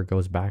number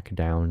goes back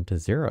down to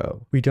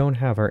 0. We don't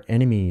have our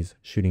enemies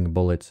shooting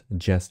bullets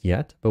just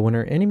yet, but when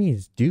our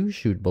enemies do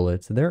shoot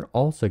bullets, they're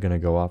also going to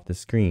go off the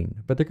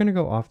screen, but they're going to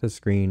go off the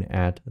screen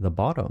at the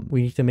bottom.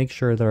 We need to make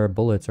sure that our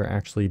bullets are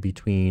actually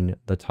between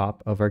the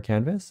top of our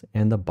canvas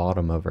and the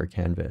bottom of our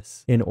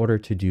canvas. In order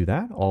to do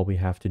that, all we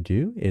have to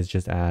do is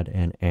just add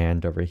an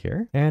and over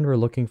here, and we're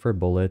looking for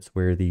bullets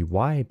where the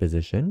Y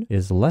position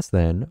is less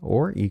than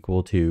or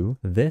equal to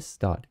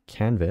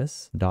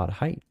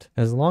this.canvas.height.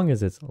 As long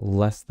as it's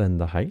less than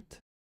the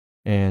height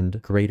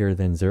and greater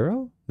than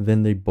 0,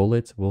 then the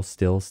bullets will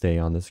still stay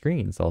on the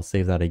screen. So I'll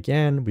save that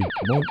again. We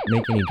won't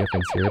make any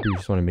difference here, but we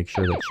just want to make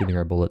sure that shooting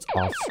our bullets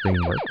off screen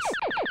works.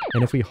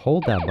 And if we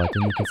hold that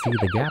button, you can see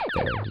the gap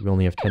there. We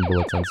only have 10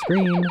 bullets on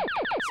screen.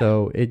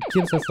 So it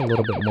gives us a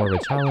little bit more of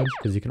a challenge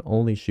because you can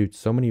only shoot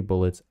so many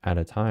bullets at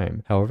a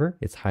time. However,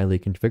 it's highly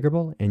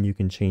configurable and you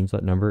can change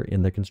that number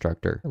in the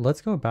constructor.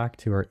 Let's go back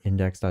to our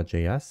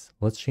index.js.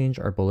 Let's change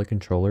our bullet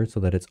controller so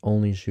that it's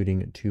only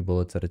shooting 2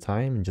 bullets at a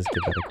time, and just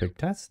give that a quick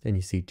test. And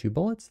you see 2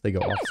 bullets, they go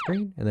off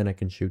screen, and then I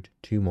can shoot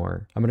 2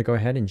 more. I'm going to go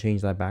ahead and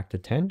change that back to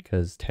 10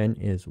 because 10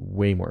 is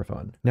way more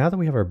fun. Now that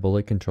we have our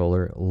bullet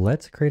controller,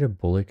 let's create a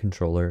bullet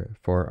controller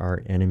for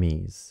our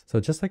enemies. So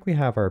just like we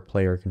have our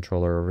player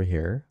controller over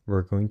here,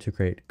 we're going to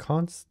create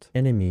const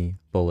enemy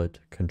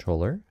bullet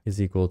controller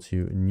is equal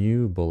to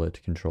new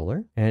bullet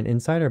controller. And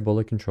inside our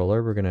bullet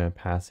controller, we're going to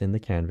pass in the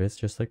canvas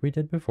just like we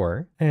did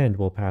before. And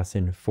we'll pass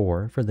in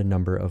 4 for the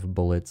number of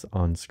bullets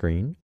on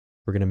screen.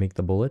 We're going to make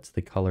the bullets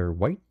the color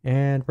white,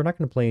 and we're not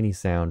going to play any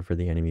sound for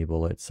the enemy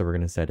bullets, so we're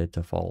going to set it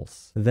to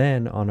false.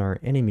 Then on our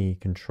enemy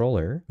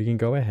controller, we can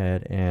go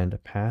ahead and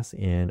pass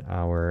in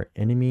our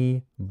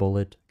enemy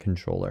bullet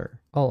controller.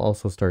 I'll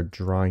also start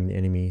drawing the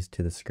enemies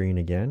to the screen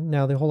again.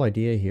 Now the whole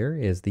idea here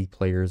is the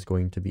player is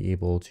going to be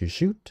able to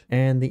shoot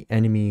and the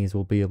enemies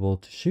will be able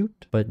to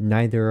shoot, but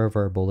neither of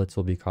our bullets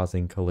will be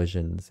causing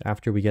collisions.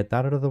 After we get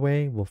that out of the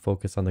way, we'll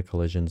focus on the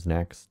collisions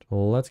next.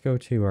 Let's go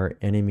to our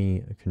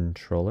enemy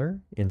controller.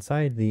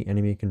 Inside the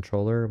enemy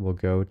controller, we'll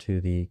go to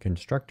the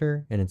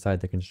constructor, and inside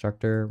the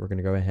constructor, we're going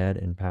to go ahead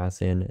and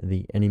pass in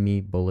the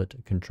enemy bullet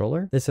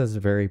controller. This is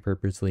very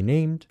purposely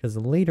named because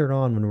later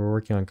on when we're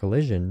working on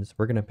collisions,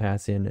 we're going to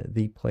pass in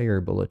the player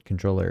bullet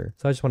controller.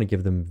 So I just want to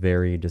give them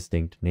very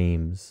distinct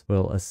names.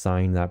 We'll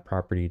assign that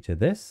property to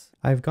this.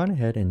 I've gone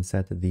ahead and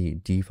set the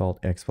default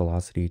X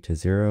velocity to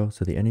 0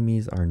 so the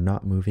enemies are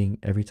not moving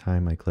every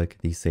time I click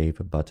the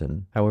save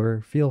button.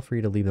 However, feel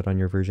free to leave that on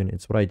your version.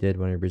 It's what I did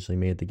when I originally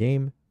made the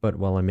game, but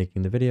while I'm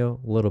making the video,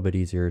 a little bit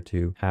easier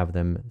to have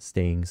them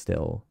staying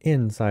still.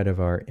 Inside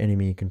of our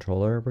enemy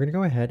controller, we're going to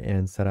go ahead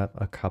and set up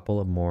a couple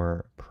of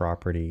more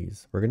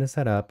properties. We're going to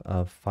set up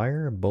a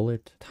fire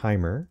bullet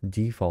timer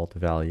default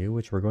value,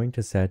 which we're going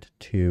to set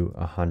to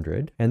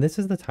 100. And this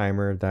is the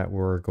timer that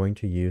we're going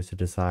to use to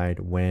decide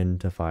when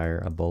to fire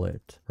a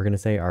bullet. We're going to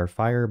say our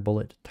fire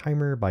bullet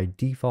timer by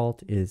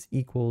default is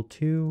equal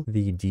to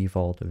the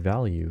default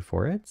value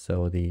for it.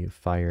 So the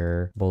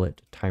fire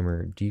bullet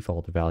timer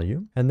default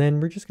value. And then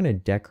we're just going to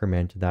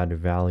decrement that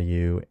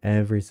value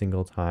every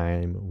single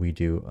time we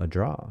do a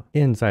draw.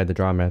 Inside the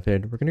draw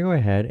method, we're going to go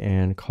ahead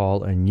and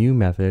call a new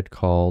method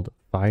called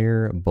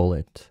fire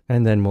bullet,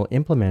 and then we'll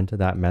implement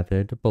that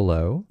method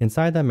below.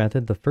 Inside that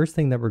method, the first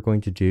thing that we're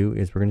going to do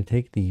is we're going to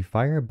take the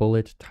fire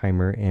bullet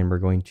timer and we're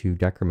going to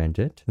decrement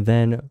it.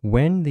 Then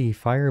when the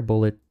fire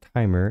bullet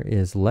timer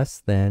is less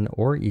than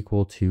or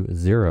equal to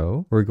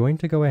 0, we're going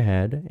to go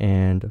ahead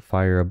and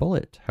fire a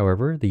bullet.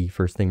 However, the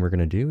first thing we're going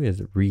to do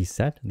is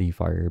reset the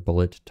fire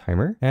bullet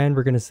timer, and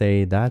we're going to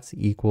say that's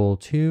equal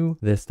to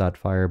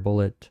this.fire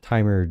bullet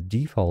timer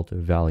default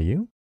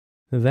value.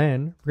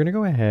 Then we're going to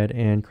go ahead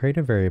and create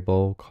a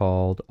variable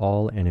called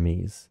all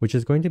enemies, which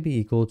is going to be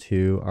equal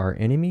to our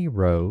enemy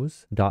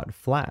rows dot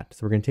flat.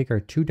 So we're going to take our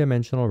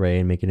 2-dimensional array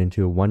and make it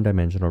into a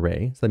 1-dimensional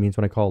array. So that means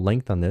when I call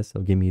length on this,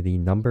 it'll give me the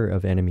number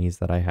of enemies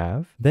that I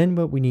have. Then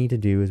what we need to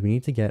do is we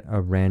need to get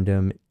a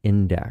random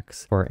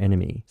index for our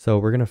enemy. So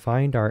we're going to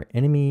find our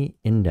enemy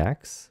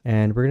index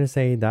and we're going to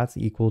say that's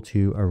equal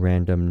to a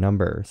random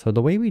number. So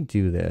the way we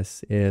do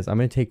this is I'm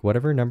going to take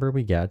whatever number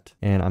we get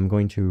and I'm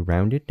going to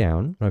round it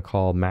down. I'm going to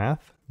call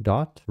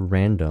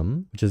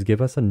math.random, which is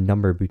give us a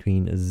number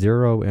between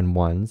 0 and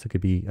 1. So it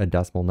could be a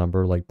decimal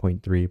number like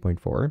 0.3,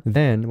 0.4.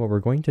 Then what we're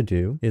going to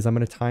do is I'm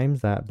going to times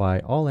that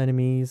by all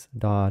enemies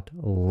dot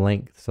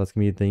length. So that's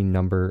going to be the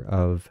number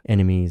of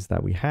enemies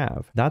that we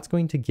have. That's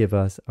going to give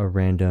us a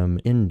random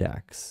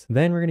index.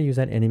 Then we're going to use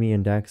that enemy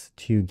index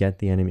to get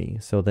the enemy.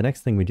 So the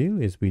next thing we do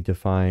is we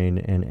define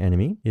an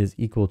enemy is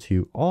equal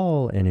to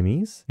all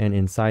enemies. And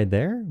inside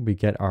there, we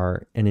get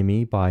our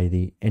enemy by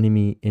the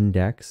enemy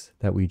index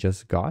that we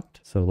just got.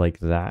 So like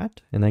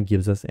that, and that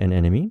gives us an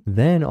enemy.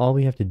 Then all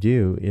we have to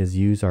do is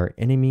use our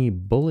enemy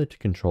bullet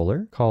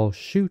controller, call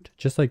shoot,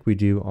 just like we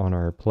do on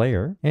our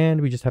player.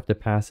 And we just have to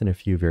pass in a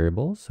few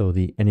variables. So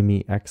the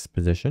enemy X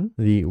position,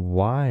 the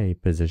Y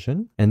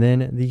position, and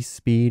then the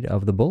speed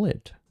of the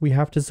bullet. We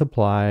have to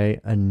supply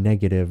a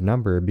negative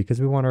number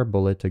because we want our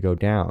bullet to go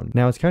down.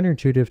 Now it's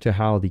counterintuitive to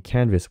how the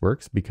canvas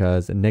works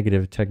because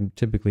negative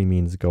typically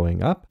means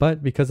going up,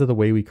 but because of the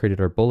way we created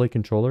our bullet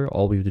controller,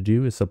 all we have to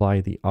do is supply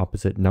the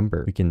opposite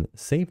number. We can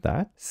save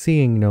that.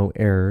 Seeing no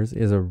errors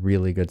is a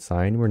really good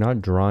sign. We're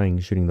not drawing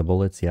shooting the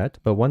bullets yet,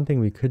 but one thing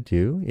we could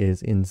do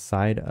is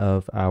inside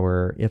of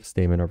our if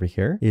statement over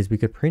here is we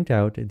could print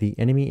out the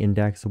enemy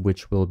index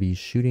which will be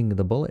shooting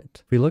the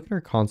bullet. If we look at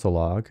our console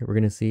log, we're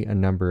going to see a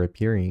number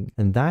appearing,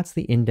 and that's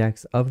the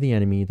index of the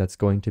enemy that's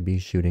going to be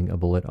shooting a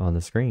bullet on the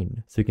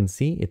screen. So you can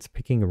see it's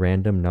picking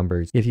random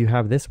numbers. If you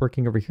have this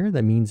working over here,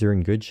 that means you're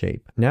in good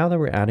shape. Now that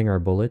we're adding our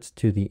bullets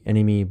to the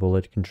enemy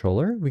bullet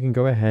controller, we can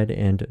go ahead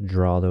and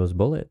draw those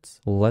bullets.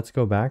 Let's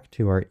go back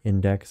to our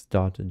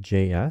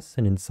index.js,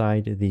 and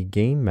inside the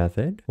game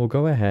method, we'll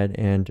go ahead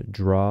and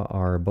draw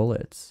our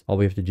bullets. All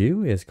we have to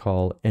do is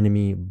call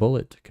enemy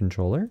bullet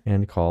controller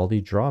and call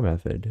the draw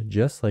method,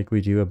 just like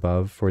we do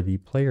above for the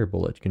player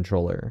bullet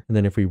controller. And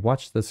then if we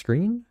watch the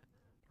screen,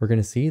 we're going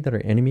to see that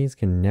our enemies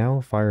can now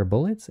fire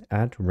bullets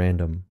at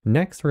random.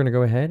 Next, we're going to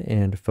go ahead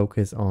and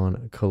focus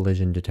on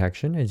collision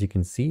detection. As you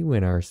can see,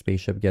 when our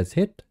spaceship gets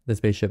hit, the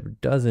spaceship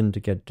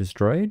doesn't get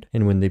destroyed.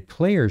 And when the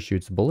player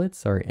shoots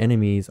bullets, our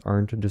enemies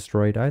aren't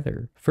destroyed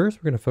either. First,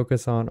 we're going to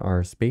focus on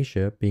our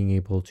spaceship being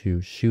able to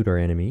shoot our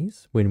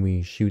enemies. When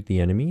we shoot the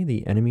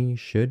enemy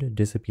should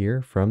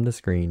disappear from the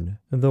screen.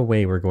 The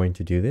way we're going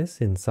to do this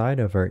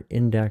inside of our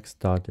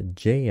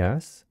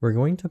index.js, we're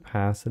going to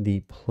pass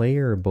the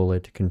player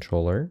bullet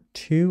controller controller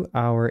to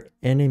our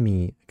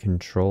enemy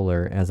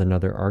controller as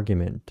another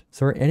argument.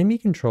 So our enemy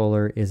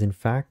controller is in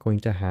fact going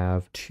to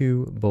have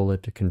two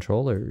bullet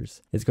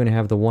controllers. It's going to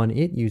have the one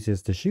it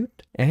uses to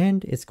shoot,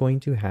 and it's going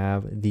to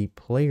have the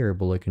player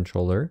bullet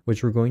controller,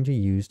 which we're going to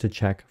use to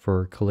check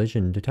for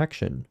collision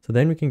detection. So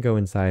then we can go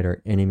inside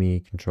our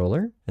enemy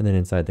controller, and then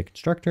inside the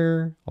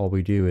constructor, all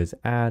we do is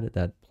add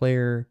that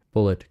player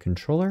bullet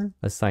controller,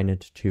 assign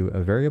it to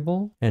a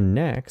variable, and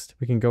next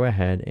we can go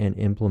ahead and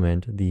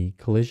implement the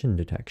collision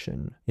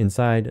detection.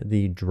 Inside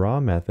the draw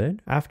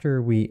method,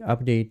 after we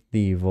update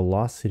the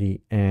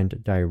velocity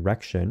and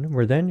direction,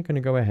 we're then going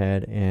to go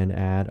ahead and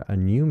add a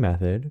new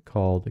method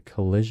called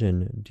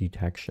collision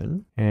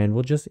detection, and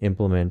we'll just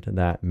implement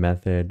that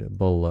method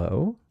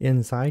below.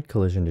 Inside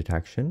collision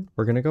detection,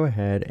 we're going to go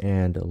ahead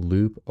and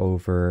loop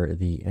over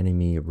the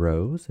enemy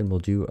rows, and we'll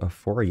do a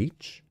for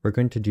each. We're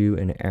going to do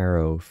an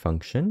arrow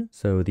function.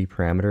 So the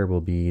parameter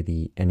will be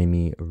the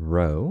enemy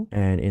row,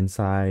 and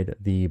inside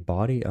the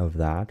body of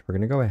that, we're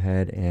going to go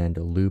ahead and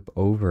loop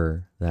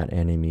over that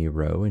enemy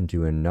row and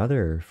do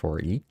another for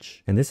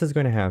each. And this is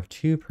going to have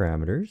two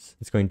parameters.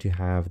 It's going to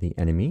have the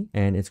enemy,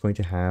 and it's going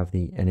to have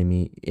the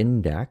enemy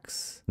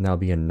index, and that'll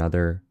be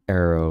another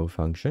arrow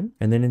function.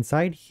 And then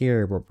inside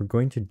here, what we're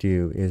going to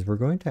do is we're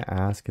going to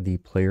ask the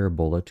player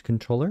bullet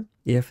controller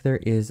if there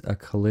is a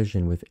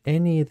collision with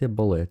any of the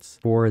bullets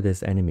for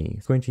this enemy.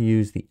 It's going to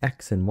use the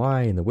X and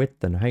Y and the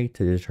width and height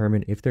to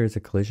determine if there is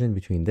a collision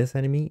between this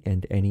enemy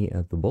and any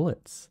of the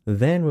bullets.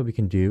 Then what we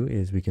can do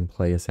is we can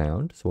play a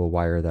sound. So we'll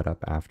wire that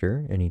up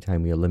after.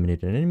 Anytime we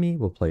eliminate an enemy,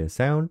 we'll play a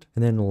sound.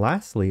 And then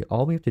lastly,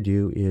 all we have to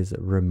do is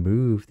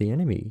remove the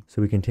enemy.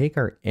 So we can take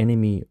our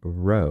enemy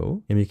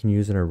row and we can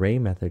use an array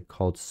method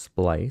called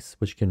splice,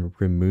 which can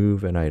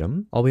remove an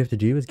item. All we have to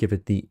do is give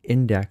it the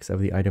index of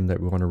the item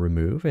that we want to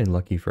remove, and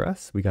lucky for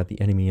us, we got the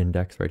enemy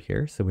index right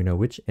here, so we know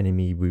which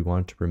enemy we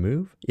want to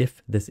remove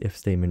if this if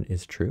statement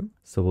is true.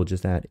 So we'll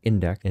just add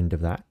index end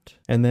of that.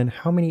 And then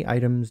how many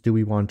items do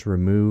we want to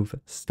remove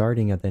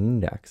starting at the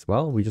index?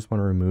 Well, we just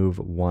want to remove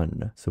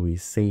one, so we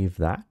save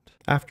that.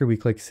 After we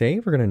click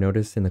save, we're going to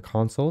notice in the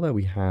console that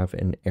we have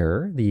an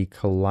error. The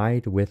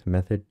collide with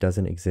method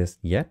doesn't exist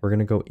yet. We're going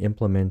to go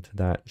implement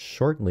that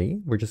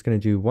shortly. We're just going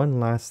to do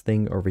one last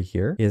thing over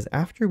here is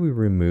after we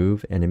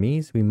remove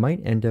enemies, we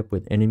might end up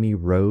with enemy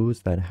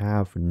rows that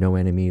have no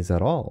enemies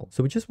at all.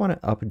 So we just want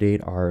to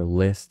update our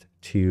list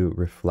to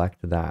reflect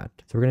that.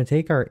 So we're going to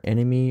take our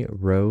enemy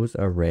rows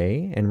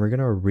array and we're going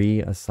to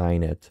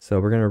reassign it. So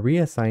we're going to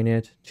reassign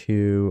it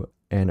to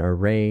an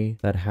array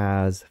that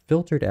has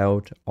filtered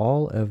out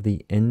all of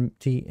the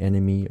empty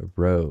enemy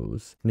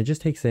rows. And it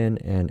just takes in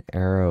an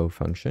arrow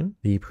function.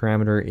 The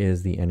parameter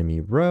is the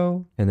enemy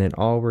row, and then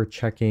all we're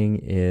checking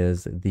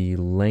is the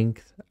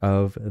length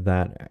of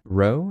that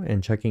row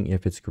and checking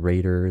if it's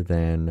greater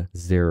than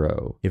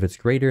 0. If it's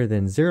greater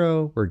than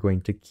 0, we're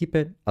going to keep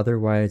it.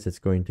 Otherwise, it's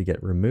going to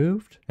get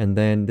removed. And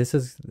then this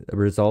is a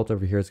result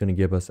over here is going to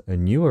give us a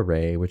new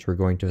array, which we're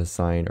going to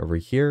assign over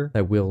here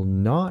that will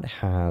not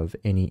have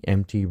any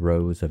empty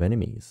rows of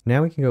enemies.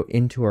 Now we can go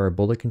into our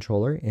bullet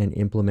controller and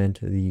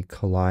implement the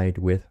collide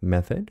with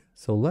method.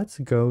 So let's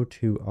go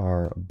to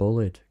our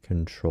bullet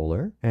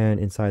controller,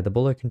 and inside the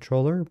bullet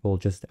controller, we'll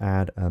just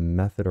add a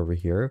method over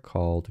here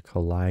called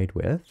collide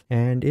with,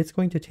 and it's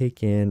going to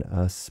take in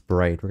a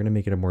sprite. We're going to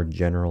make it a more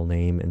general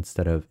name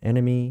instead of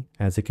enemy,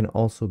 as it can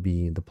also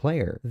be the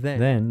player.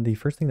 Then the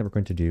first thing that we're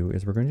going to do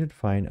is we're going to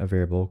define a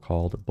variable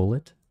called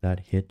bullet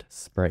that hit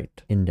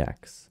sprite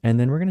index. And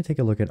then we're going to take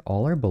a look at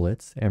all our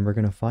bullets and we're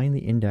going to find the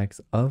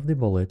index of the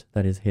bullet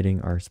that is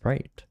hitting our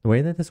sprite. The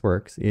way that this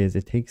works is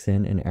it takes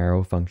in an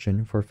arrow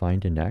function for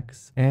find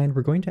index, and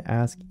we're going to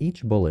ask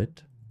each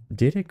bullet,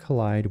 did it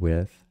collide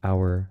with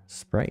our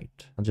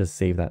sprite? I'll just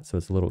save that so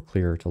it's a little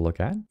clearer to look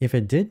at. If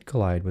it did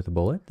collide with a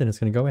bullet, then it's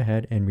going to go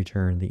ahead and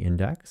return the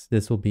index.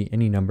 This will be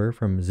any number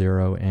from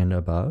 0 and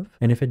above.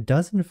 And if it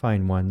doesn't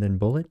find one, then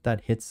bullet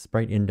that hits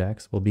sprite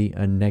index will be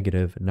a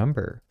negative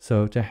number.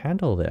 So to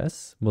handle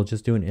this, we'll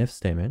just do an if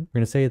statement. We're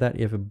going to say that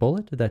if a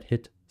bullet that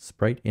hit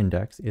sprite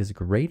index is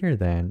greater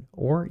than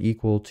or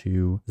equal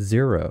to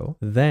 0,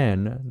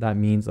 then that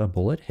means a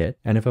bullet hit.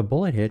 And if a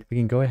bullet hit, we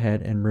can go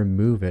ahead and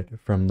remove it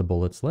from the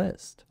bullets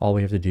list. All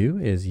we have to do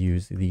is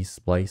use the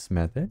splice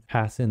method,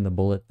 pass in the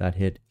bullet that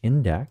hit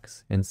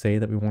index, and say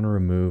that we want to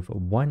remove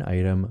one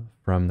item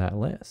from that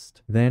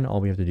list. Then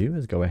all we have to do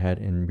is go ahead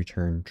and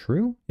return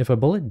true. If a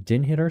bullet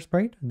didn't hit our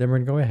sprite, then we're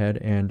going to go ahead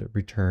and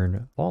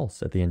return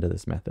false at the end of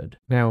this method.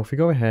 Now, if we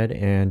go ahead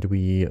and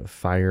we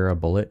fire a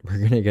bullet, we're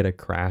going to get a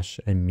crash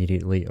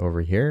immediately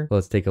over here.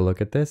 Let's take a look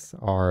at this.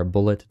 Our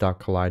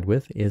bullet.collide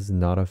with is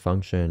not a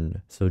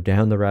function. So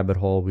down the rabbit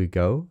hole we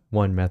go,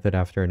 one method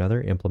after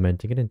another,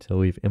 implementing it until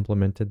we've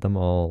implemented them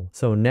all.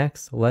 So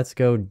next, let's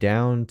go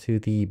down to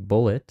the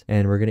bullet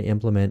and we're going to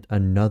implement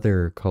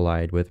another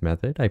collide with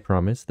method. I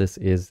promise this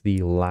is the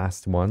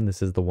last one.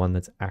 This is the one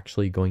that's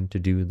actually going to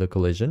do the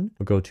collision.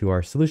 We'll go to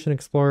our solution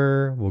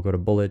explorer, we'll go to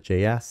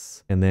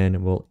bullet.js, and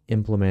then we'll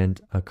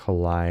implement a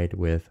collide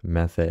with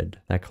method.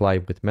 That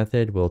collide with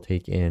method will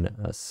take in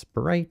a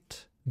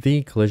sprite,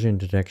 The collision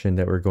detection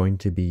that we're going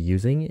to be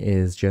using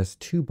is just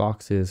two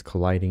boxes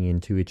colliding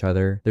into each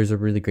other. There's a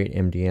really great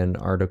MDN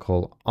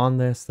article on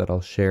this that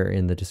I'll share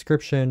in the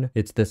description.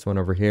 It's this one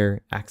over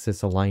here,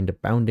 axis aligned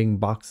bounding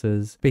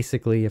boxes.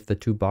 Basically, if the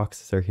two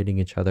boxes are hitting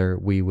each other,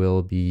 we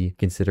will be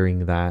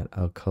considering that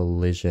a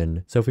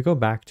collision. So if we go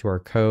back to our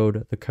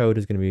code, the code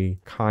is going to be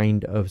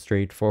kind of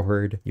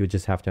straightforward. You would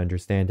just have to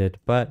understand it,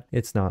 but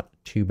it's not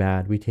too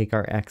bad. We take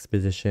our X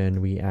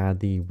position, we add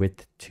the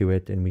width to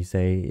it, and we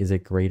say, is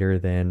it greater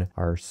than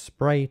our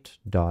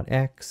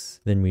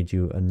sprite.x? Then we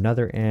do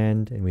another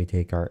and we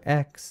take our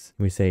X,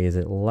 and we say, is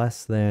it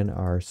less than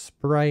our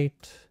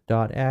sprite.x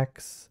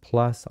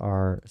plus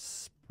our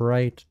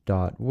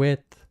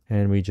sprite.width?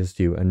 And we just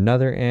do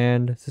another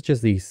and, such as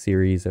the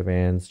series of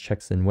ands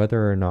checks in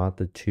whether or not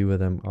the two of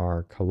them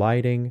are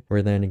colliding.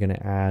 We're then going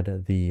to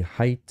add the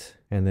height,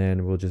 and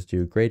then we'll just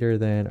do greater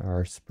than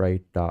our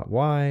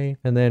sprite.y.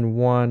 And then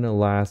one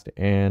last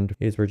and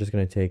is we're just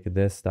going to take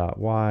this dot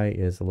y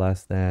is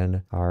less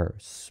than our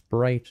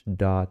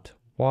sprite.y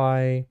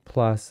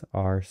plus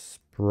our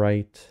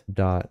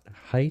sprite.height.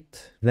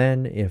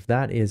 Then if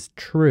that is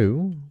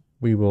true,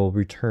 we will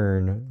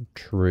return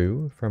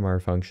true from our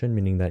function,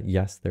 meaning that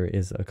yes, there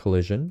is a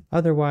collision.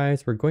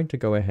 Otherwise, we're going to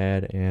go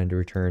ahead and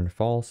return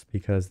false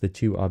because the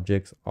two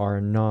objects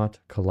are not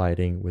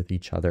colliding with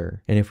each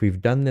other. And if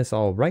we've done this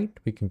all right,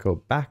 we can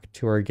go back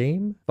to our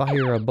game,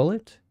 fire a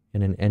bullet,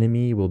 and an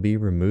enemy will be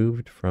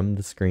removed from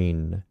the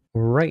screen.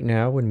 Right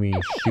now, when we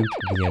shoot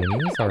the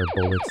enemies, our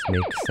bullets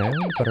make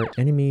sound, but our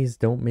enemies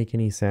don't make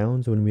any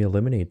sounds when we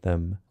eliminate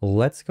them.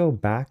 Let's go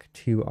back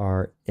to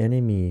our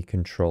enemy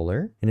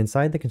controller, and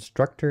inside the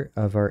constructor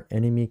of our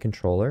enemy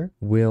controller,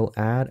 we'll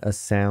add a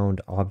sound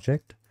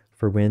object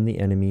for when the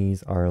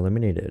enemies are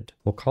eliminated.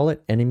 We'll call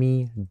it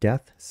enemy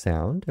death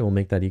sound, and we'll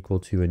make that equal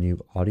to a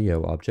new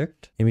audio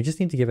object. And we just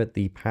need to give it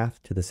the path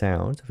to the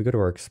sound. So if we go to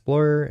our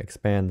Explorer,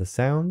 expand the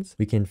sounds,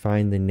 we can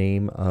find the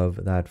name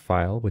of that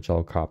file, which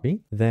I'll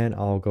copy. Then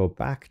I'll go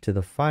back to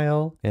the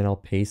file and I'll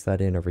paste that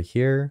in over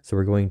here. So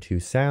we're going to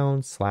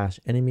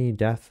sound/enemy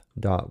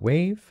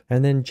death.wave.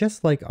 And then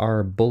just like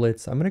our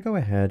bullets, I'm going to go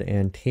ahead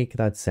and take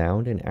that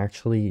sound and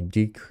actually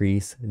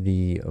decrease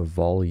the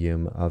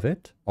volume of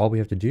it. All we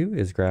have to do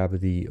is grab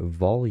the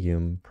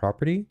volume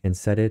property and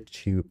set it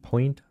to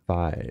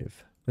 0.5.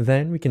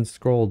 Then we can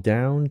scroll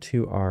down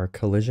to our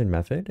collision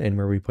method, and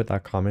where we put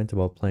that comment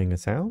about playing a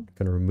sound,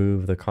 I'm going to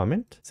remove the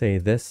comment, say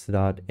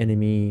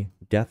this.enemy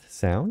death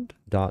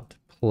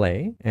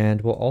sound.play,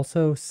 and we'll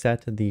also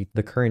set the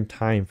current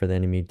time for the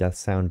enemy death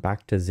sound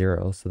back to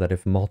 0 so that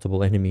if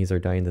multiple enemies are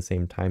dying at the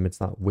same time, it's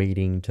not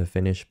waiting to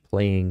finish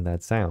playing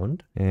that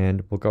sound.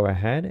 And we'll go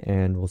ahead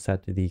and we'll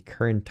set the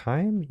current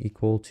time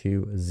equal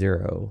to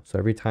 0. So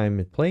every time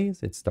it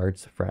plays, it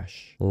starts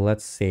fresh.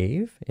 Let's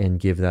save and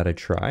give that a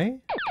try.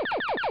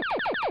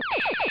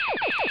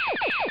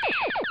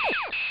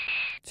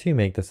 To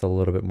make this a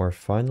little bit more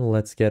fun,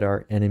 let's get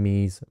our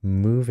enemies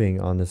moving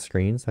on the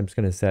screen. So I'm just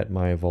going to set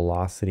my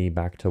velocity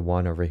back to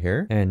 1 over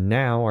here. And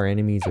now our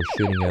enemies are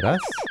shooting at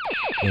us,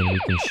 and we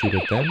can shoot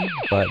at them,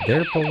 but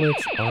their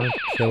bullets aren't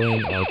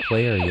killing our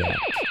player yet.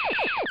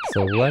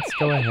 So let's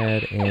go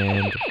ahead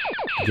and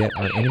get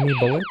our enemy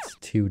bullets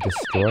to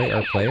destroy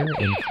our player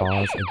and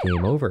cause a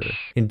game over.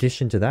 In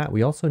addition to that,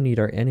 we also need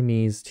our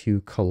enemies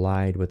to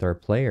collide with our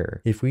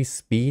player. If we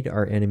speed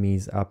our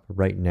enemies up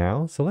right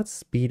now, so let's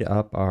speed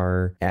up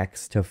our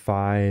X to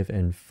 5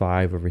 and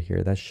 5 over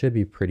here. That should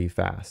be pretty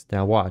fast.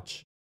 Now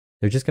watch.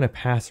 They're just going to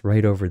pass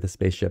right over the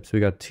spaceship. So we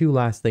got two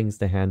last things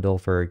to handle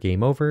for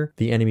game over: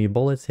 the enemy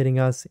bullets hitting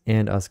us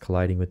and us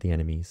colliding with the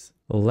enemies.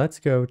 Let's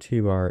go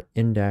to our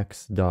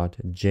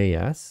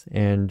index.js,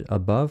 and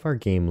above our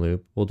game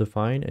loop, we'll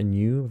define a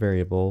new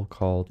variable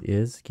called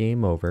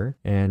isGameOver,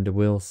 and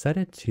we'll set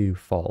it to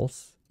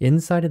false.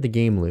 Inside of the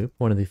game loop,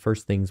 one of the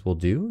first things we'll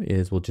do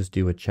is we'll just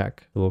do a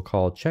check. We'll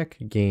call check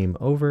game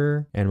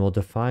over, and we'll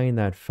define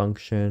that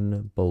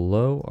function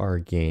below our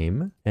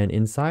game. And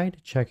inside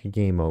check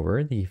game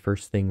over, the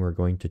first thing we're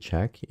going to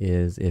check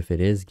is if it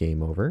is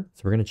game over.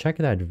 So we're going to check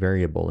that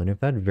variable. And if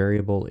that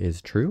variable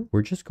is true,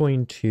 we're just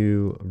going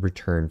to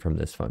return from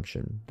this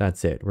function.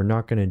 That's it. We're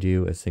not going to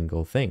do a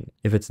single thing.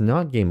 If it's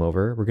not game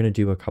over, we're going to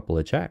do a couple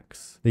of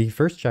checks. The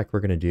first check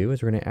we're going to do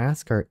is we're going to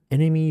ask our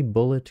enemy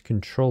bullet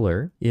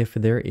controller if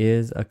there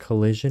is a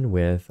collision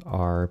with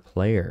our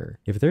player.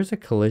 If there's a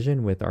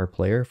collision with our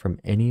player from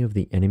any of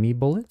the enemy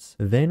bullets,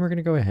 then we're going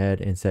to go ahead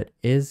and set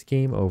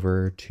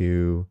isGameOver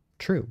to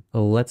true.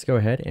 Let's go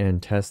ahead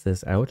and test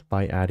this out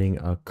by adding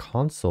a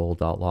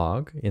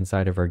console.log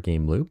inside of our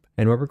game loop.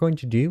 And what we're going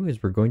to do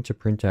is we're going to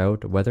print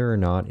out whether or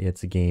not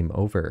it's game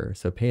over.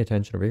 So pay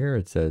attention over here.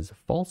 It says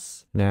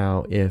false.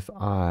 Now, if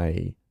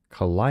I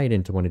collide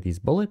into one of these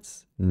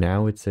bullets,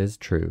 now it says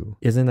true.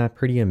 Isn't that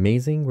pretty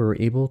amazing? We're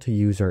able to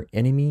use our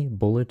enemy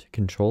bullet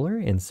controller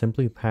and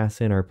simply pass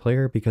in our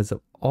player because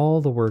of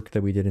all the work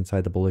that we did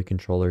inside the bullet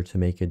controller to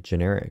make it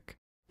generic.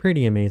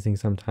 Pretty amazing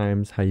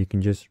sometimes how you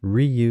can just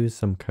reuse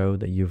some code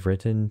that you've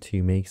written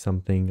to make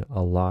something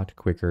a lot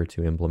quicker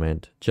to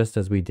implement, just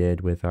as we did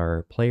with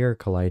our player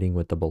colliding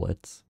with the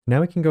bullets.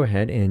 Now we can go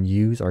ahead and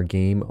use our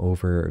game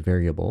over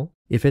variable.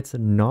 If it's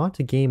not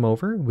game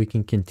over, we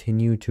can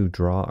continue to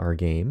draw our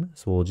game.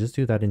 So we'll just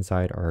do that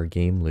inside our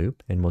game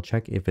loop, and we'll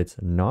check if it's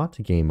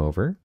not game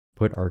over.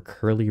 Put our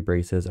curly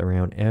braces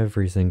around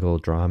every single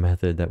draw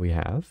method that we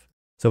have.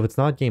 So if it's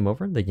not game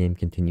over, the game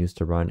continues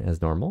to run as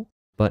normal.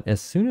 But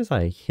as soon as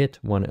I hit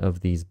one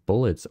of these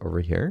bullets over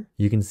here,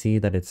 you can see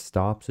that it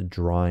stops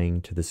drawing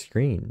to the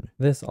screen.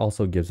 This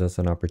also gives us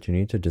an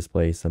opportunity to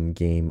display some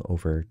game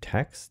over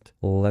text.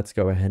 Let's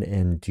go ahead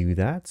and do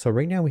that. So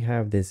right now we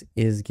have this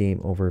is game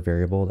over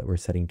variable that we're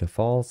setting to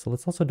false. So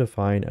let's also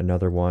define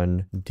another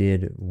one,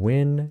 did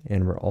win,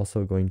 and we're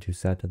also going to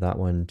set that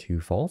one to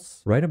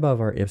false. Right above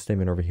our if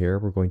statement over here,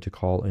 we're going to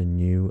call a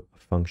new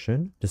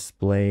function,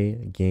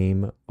 display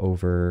game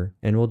over,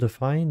 and we'll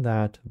define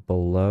that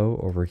below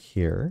over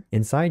here.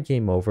 Inside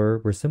game over,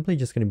 we're simply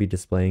just going to be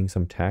displaying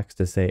some text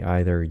to say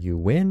either you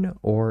win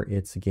or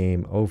it's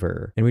game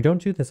over. And we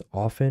don't do this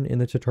often in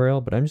the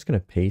tutorial, but I'm just going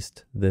to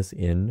paste this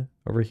in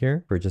over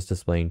here for just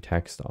displaying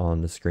text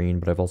on the screen.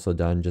 But I've also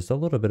done just a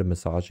little bit of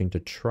massaging to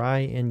try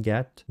and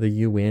get the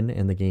you win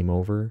and the game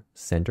over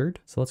centered.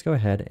 So let's go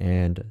ahead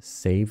and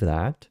save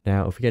that.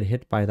 Now, if we get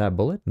hit by that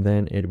bullet,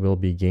 then it will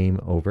be game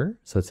over.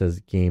 So it says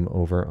game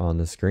over on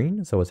the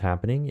screen. So what's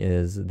happening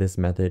is this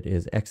method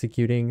is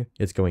executing.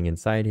 It's going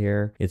inside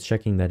here. It's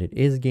checking that it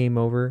is game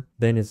over.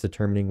 Then it's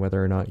determining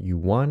whether or not you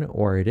won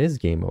or it is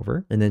game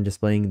over, and then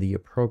displaying the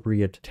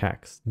appropriate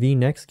text. The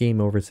next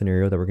game over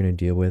scenario that we're going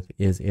to deal with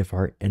is if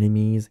our enemies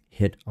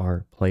hit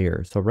our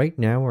player. So right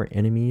now our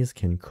enemies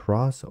can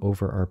cross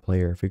over our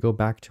player. If we go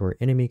back to our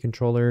enemy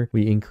controller,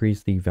 we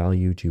increase the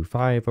value to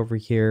 5 over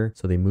here.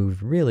 So they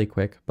move really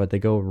quick, but they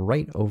go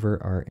right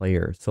over our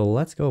player. So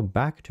let's go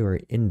back to our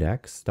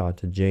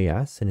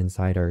index.js, and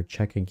inside our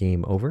check a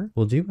game over,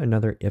 we'll do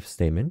another if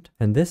statement.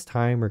 And this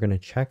time we're going to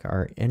check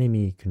our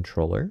enemy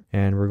controller,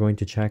 and we're going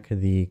to check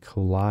the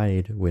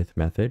collide with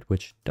method,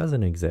 which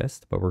doesn't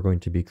exist, but we're going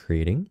to be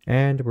creating.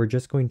 And we're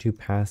just going to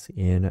pass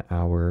in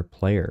our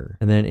player.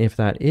 And then if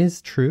that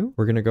is true,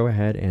 we're going to go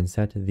ahead and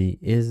set the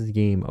is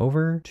game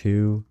over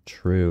to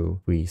true.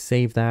 We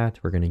save that.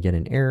 We're going to get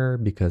an error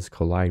because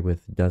collide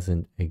with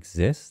doesn't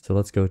exist. So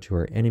let's go to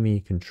our enemy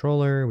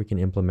controller. We can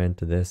implement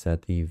this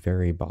at the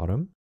very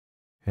bottom.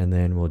 And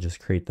then we'll just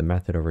create the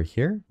method over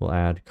here. We'll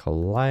add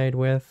collide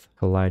with.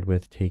 Collide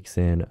with takes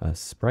in a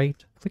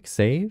sprite. Click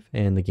save,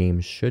 and the game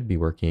should be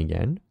working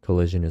again.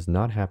 Collision is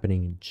not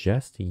happening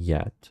just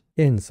yet.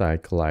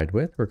 Inside collide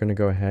with, we're going to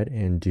go ahead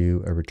and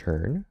do a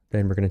return.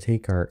 Then we're going to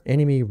take our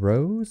enemy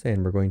rows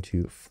and we're going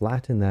to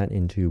flatten that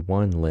into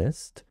one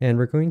list. And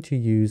we're going to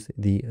use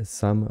the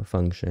sum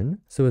function.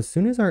 So as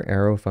soon as our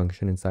arrow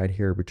function inside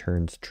here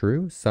returns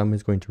true, sum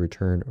is going to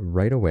return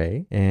right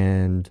away.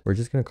 And we're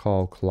just going to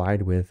call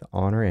collide with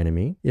on our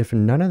enemy. If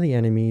none of the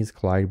enemies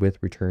collide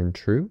with return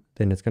true,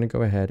 then it's going to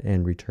go ahead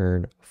and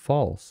return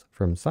false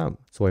from sum.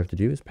 So what we have to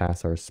do is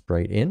pass our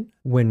sprite in.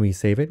 When we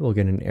save it, we'll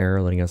get an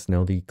error letting us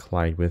know the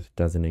collide with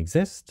doesn't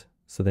exist.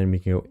 So then we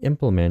can go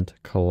implement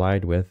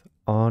collide with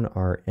on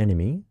our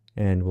enemy,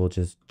 and we'll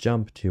just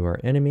jump to our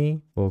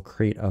enemy. We'll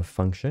create a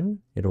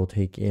function. It will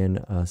take in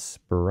a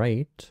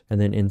sprite,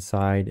 and then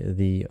inside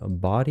the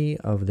body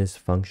of this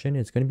function,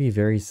 it's going to be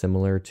very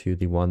similar to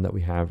the one that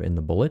we have in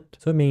the bullet.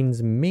 So it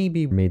means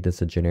maybe we made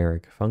this a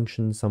generic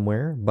function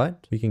somewhere,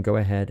 but we can go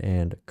ahead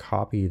and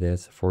copy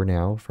this for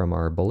now from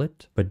our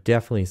bullet, but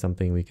definitely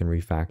something we can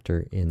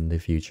refactor in the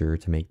future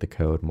to make the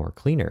code more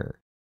cleaner.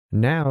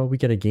 Now we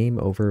get a game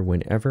over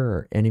whenever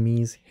our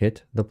enemies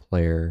hit the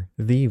player.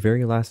 The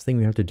very last thing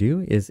we have to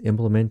do is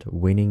implement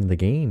winning the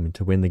game.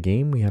 To win the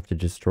game, we have to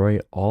destroy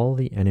all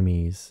the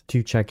enemies.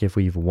 To check if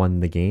we've won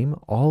the game,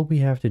 all we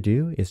have to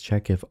do is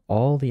check if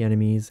all the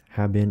enemies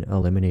have been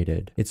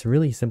eliminated. It's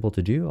really simple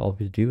to do. All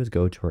we have to do is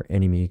go to our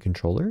enemy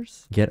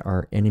controllers, get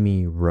our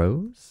enemy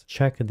rows,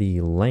 check the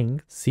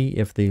length, see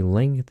if the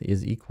length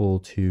is equal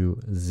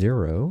to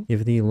 0.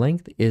 If the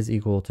length is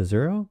equal to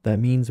 0, that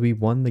means we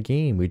won the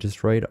game. We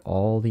destroyed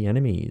all the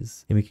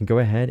enemies. And we can go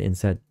ahead and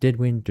set did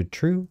win to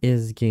true,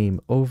 is game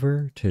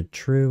over to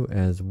true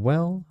as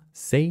well.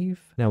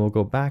 Save. Now we'll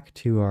go back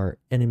to our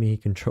enemy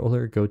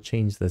controller, go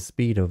change the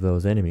speed of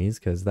those enemies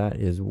because that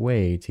is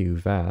way too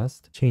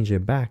fast. Change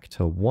it back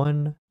to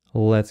 1.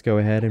 Let's go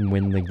ahead and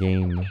win the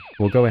game.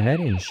 We'll go ahead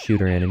and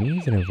shoot our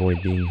enemies and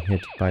avoid being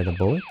hit by the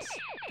bullets.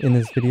 In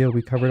this video,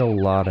 we covered a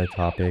lot of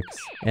topics: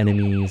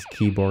 enemies,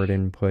 keyboard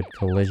input,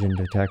 collision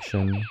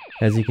detection.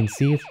 As you can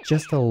see, it's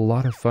just a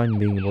lot of fun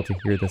being able to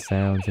hear the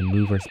sounds and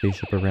move our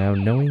spaceship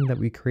around knowing that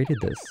we created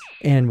this.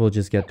 And we'll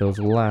just get those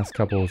last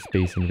couple of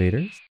Space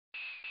Invaders.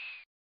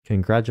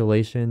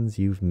 Congratulations,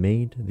 you've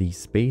made the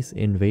Space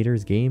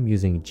Invaders game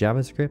using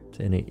JavaScript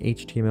and a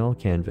HTML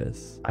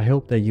canvas. I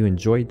hope that you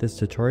enjoyed this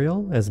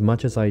tutorial as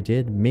much as I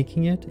did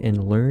making it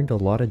and learned a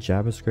lot of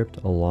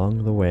JavaScript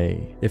along the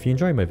way. If you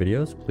enjoy my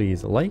videos,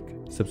 please like,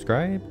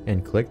 subscribe,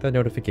 and click the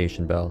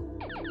notification bell.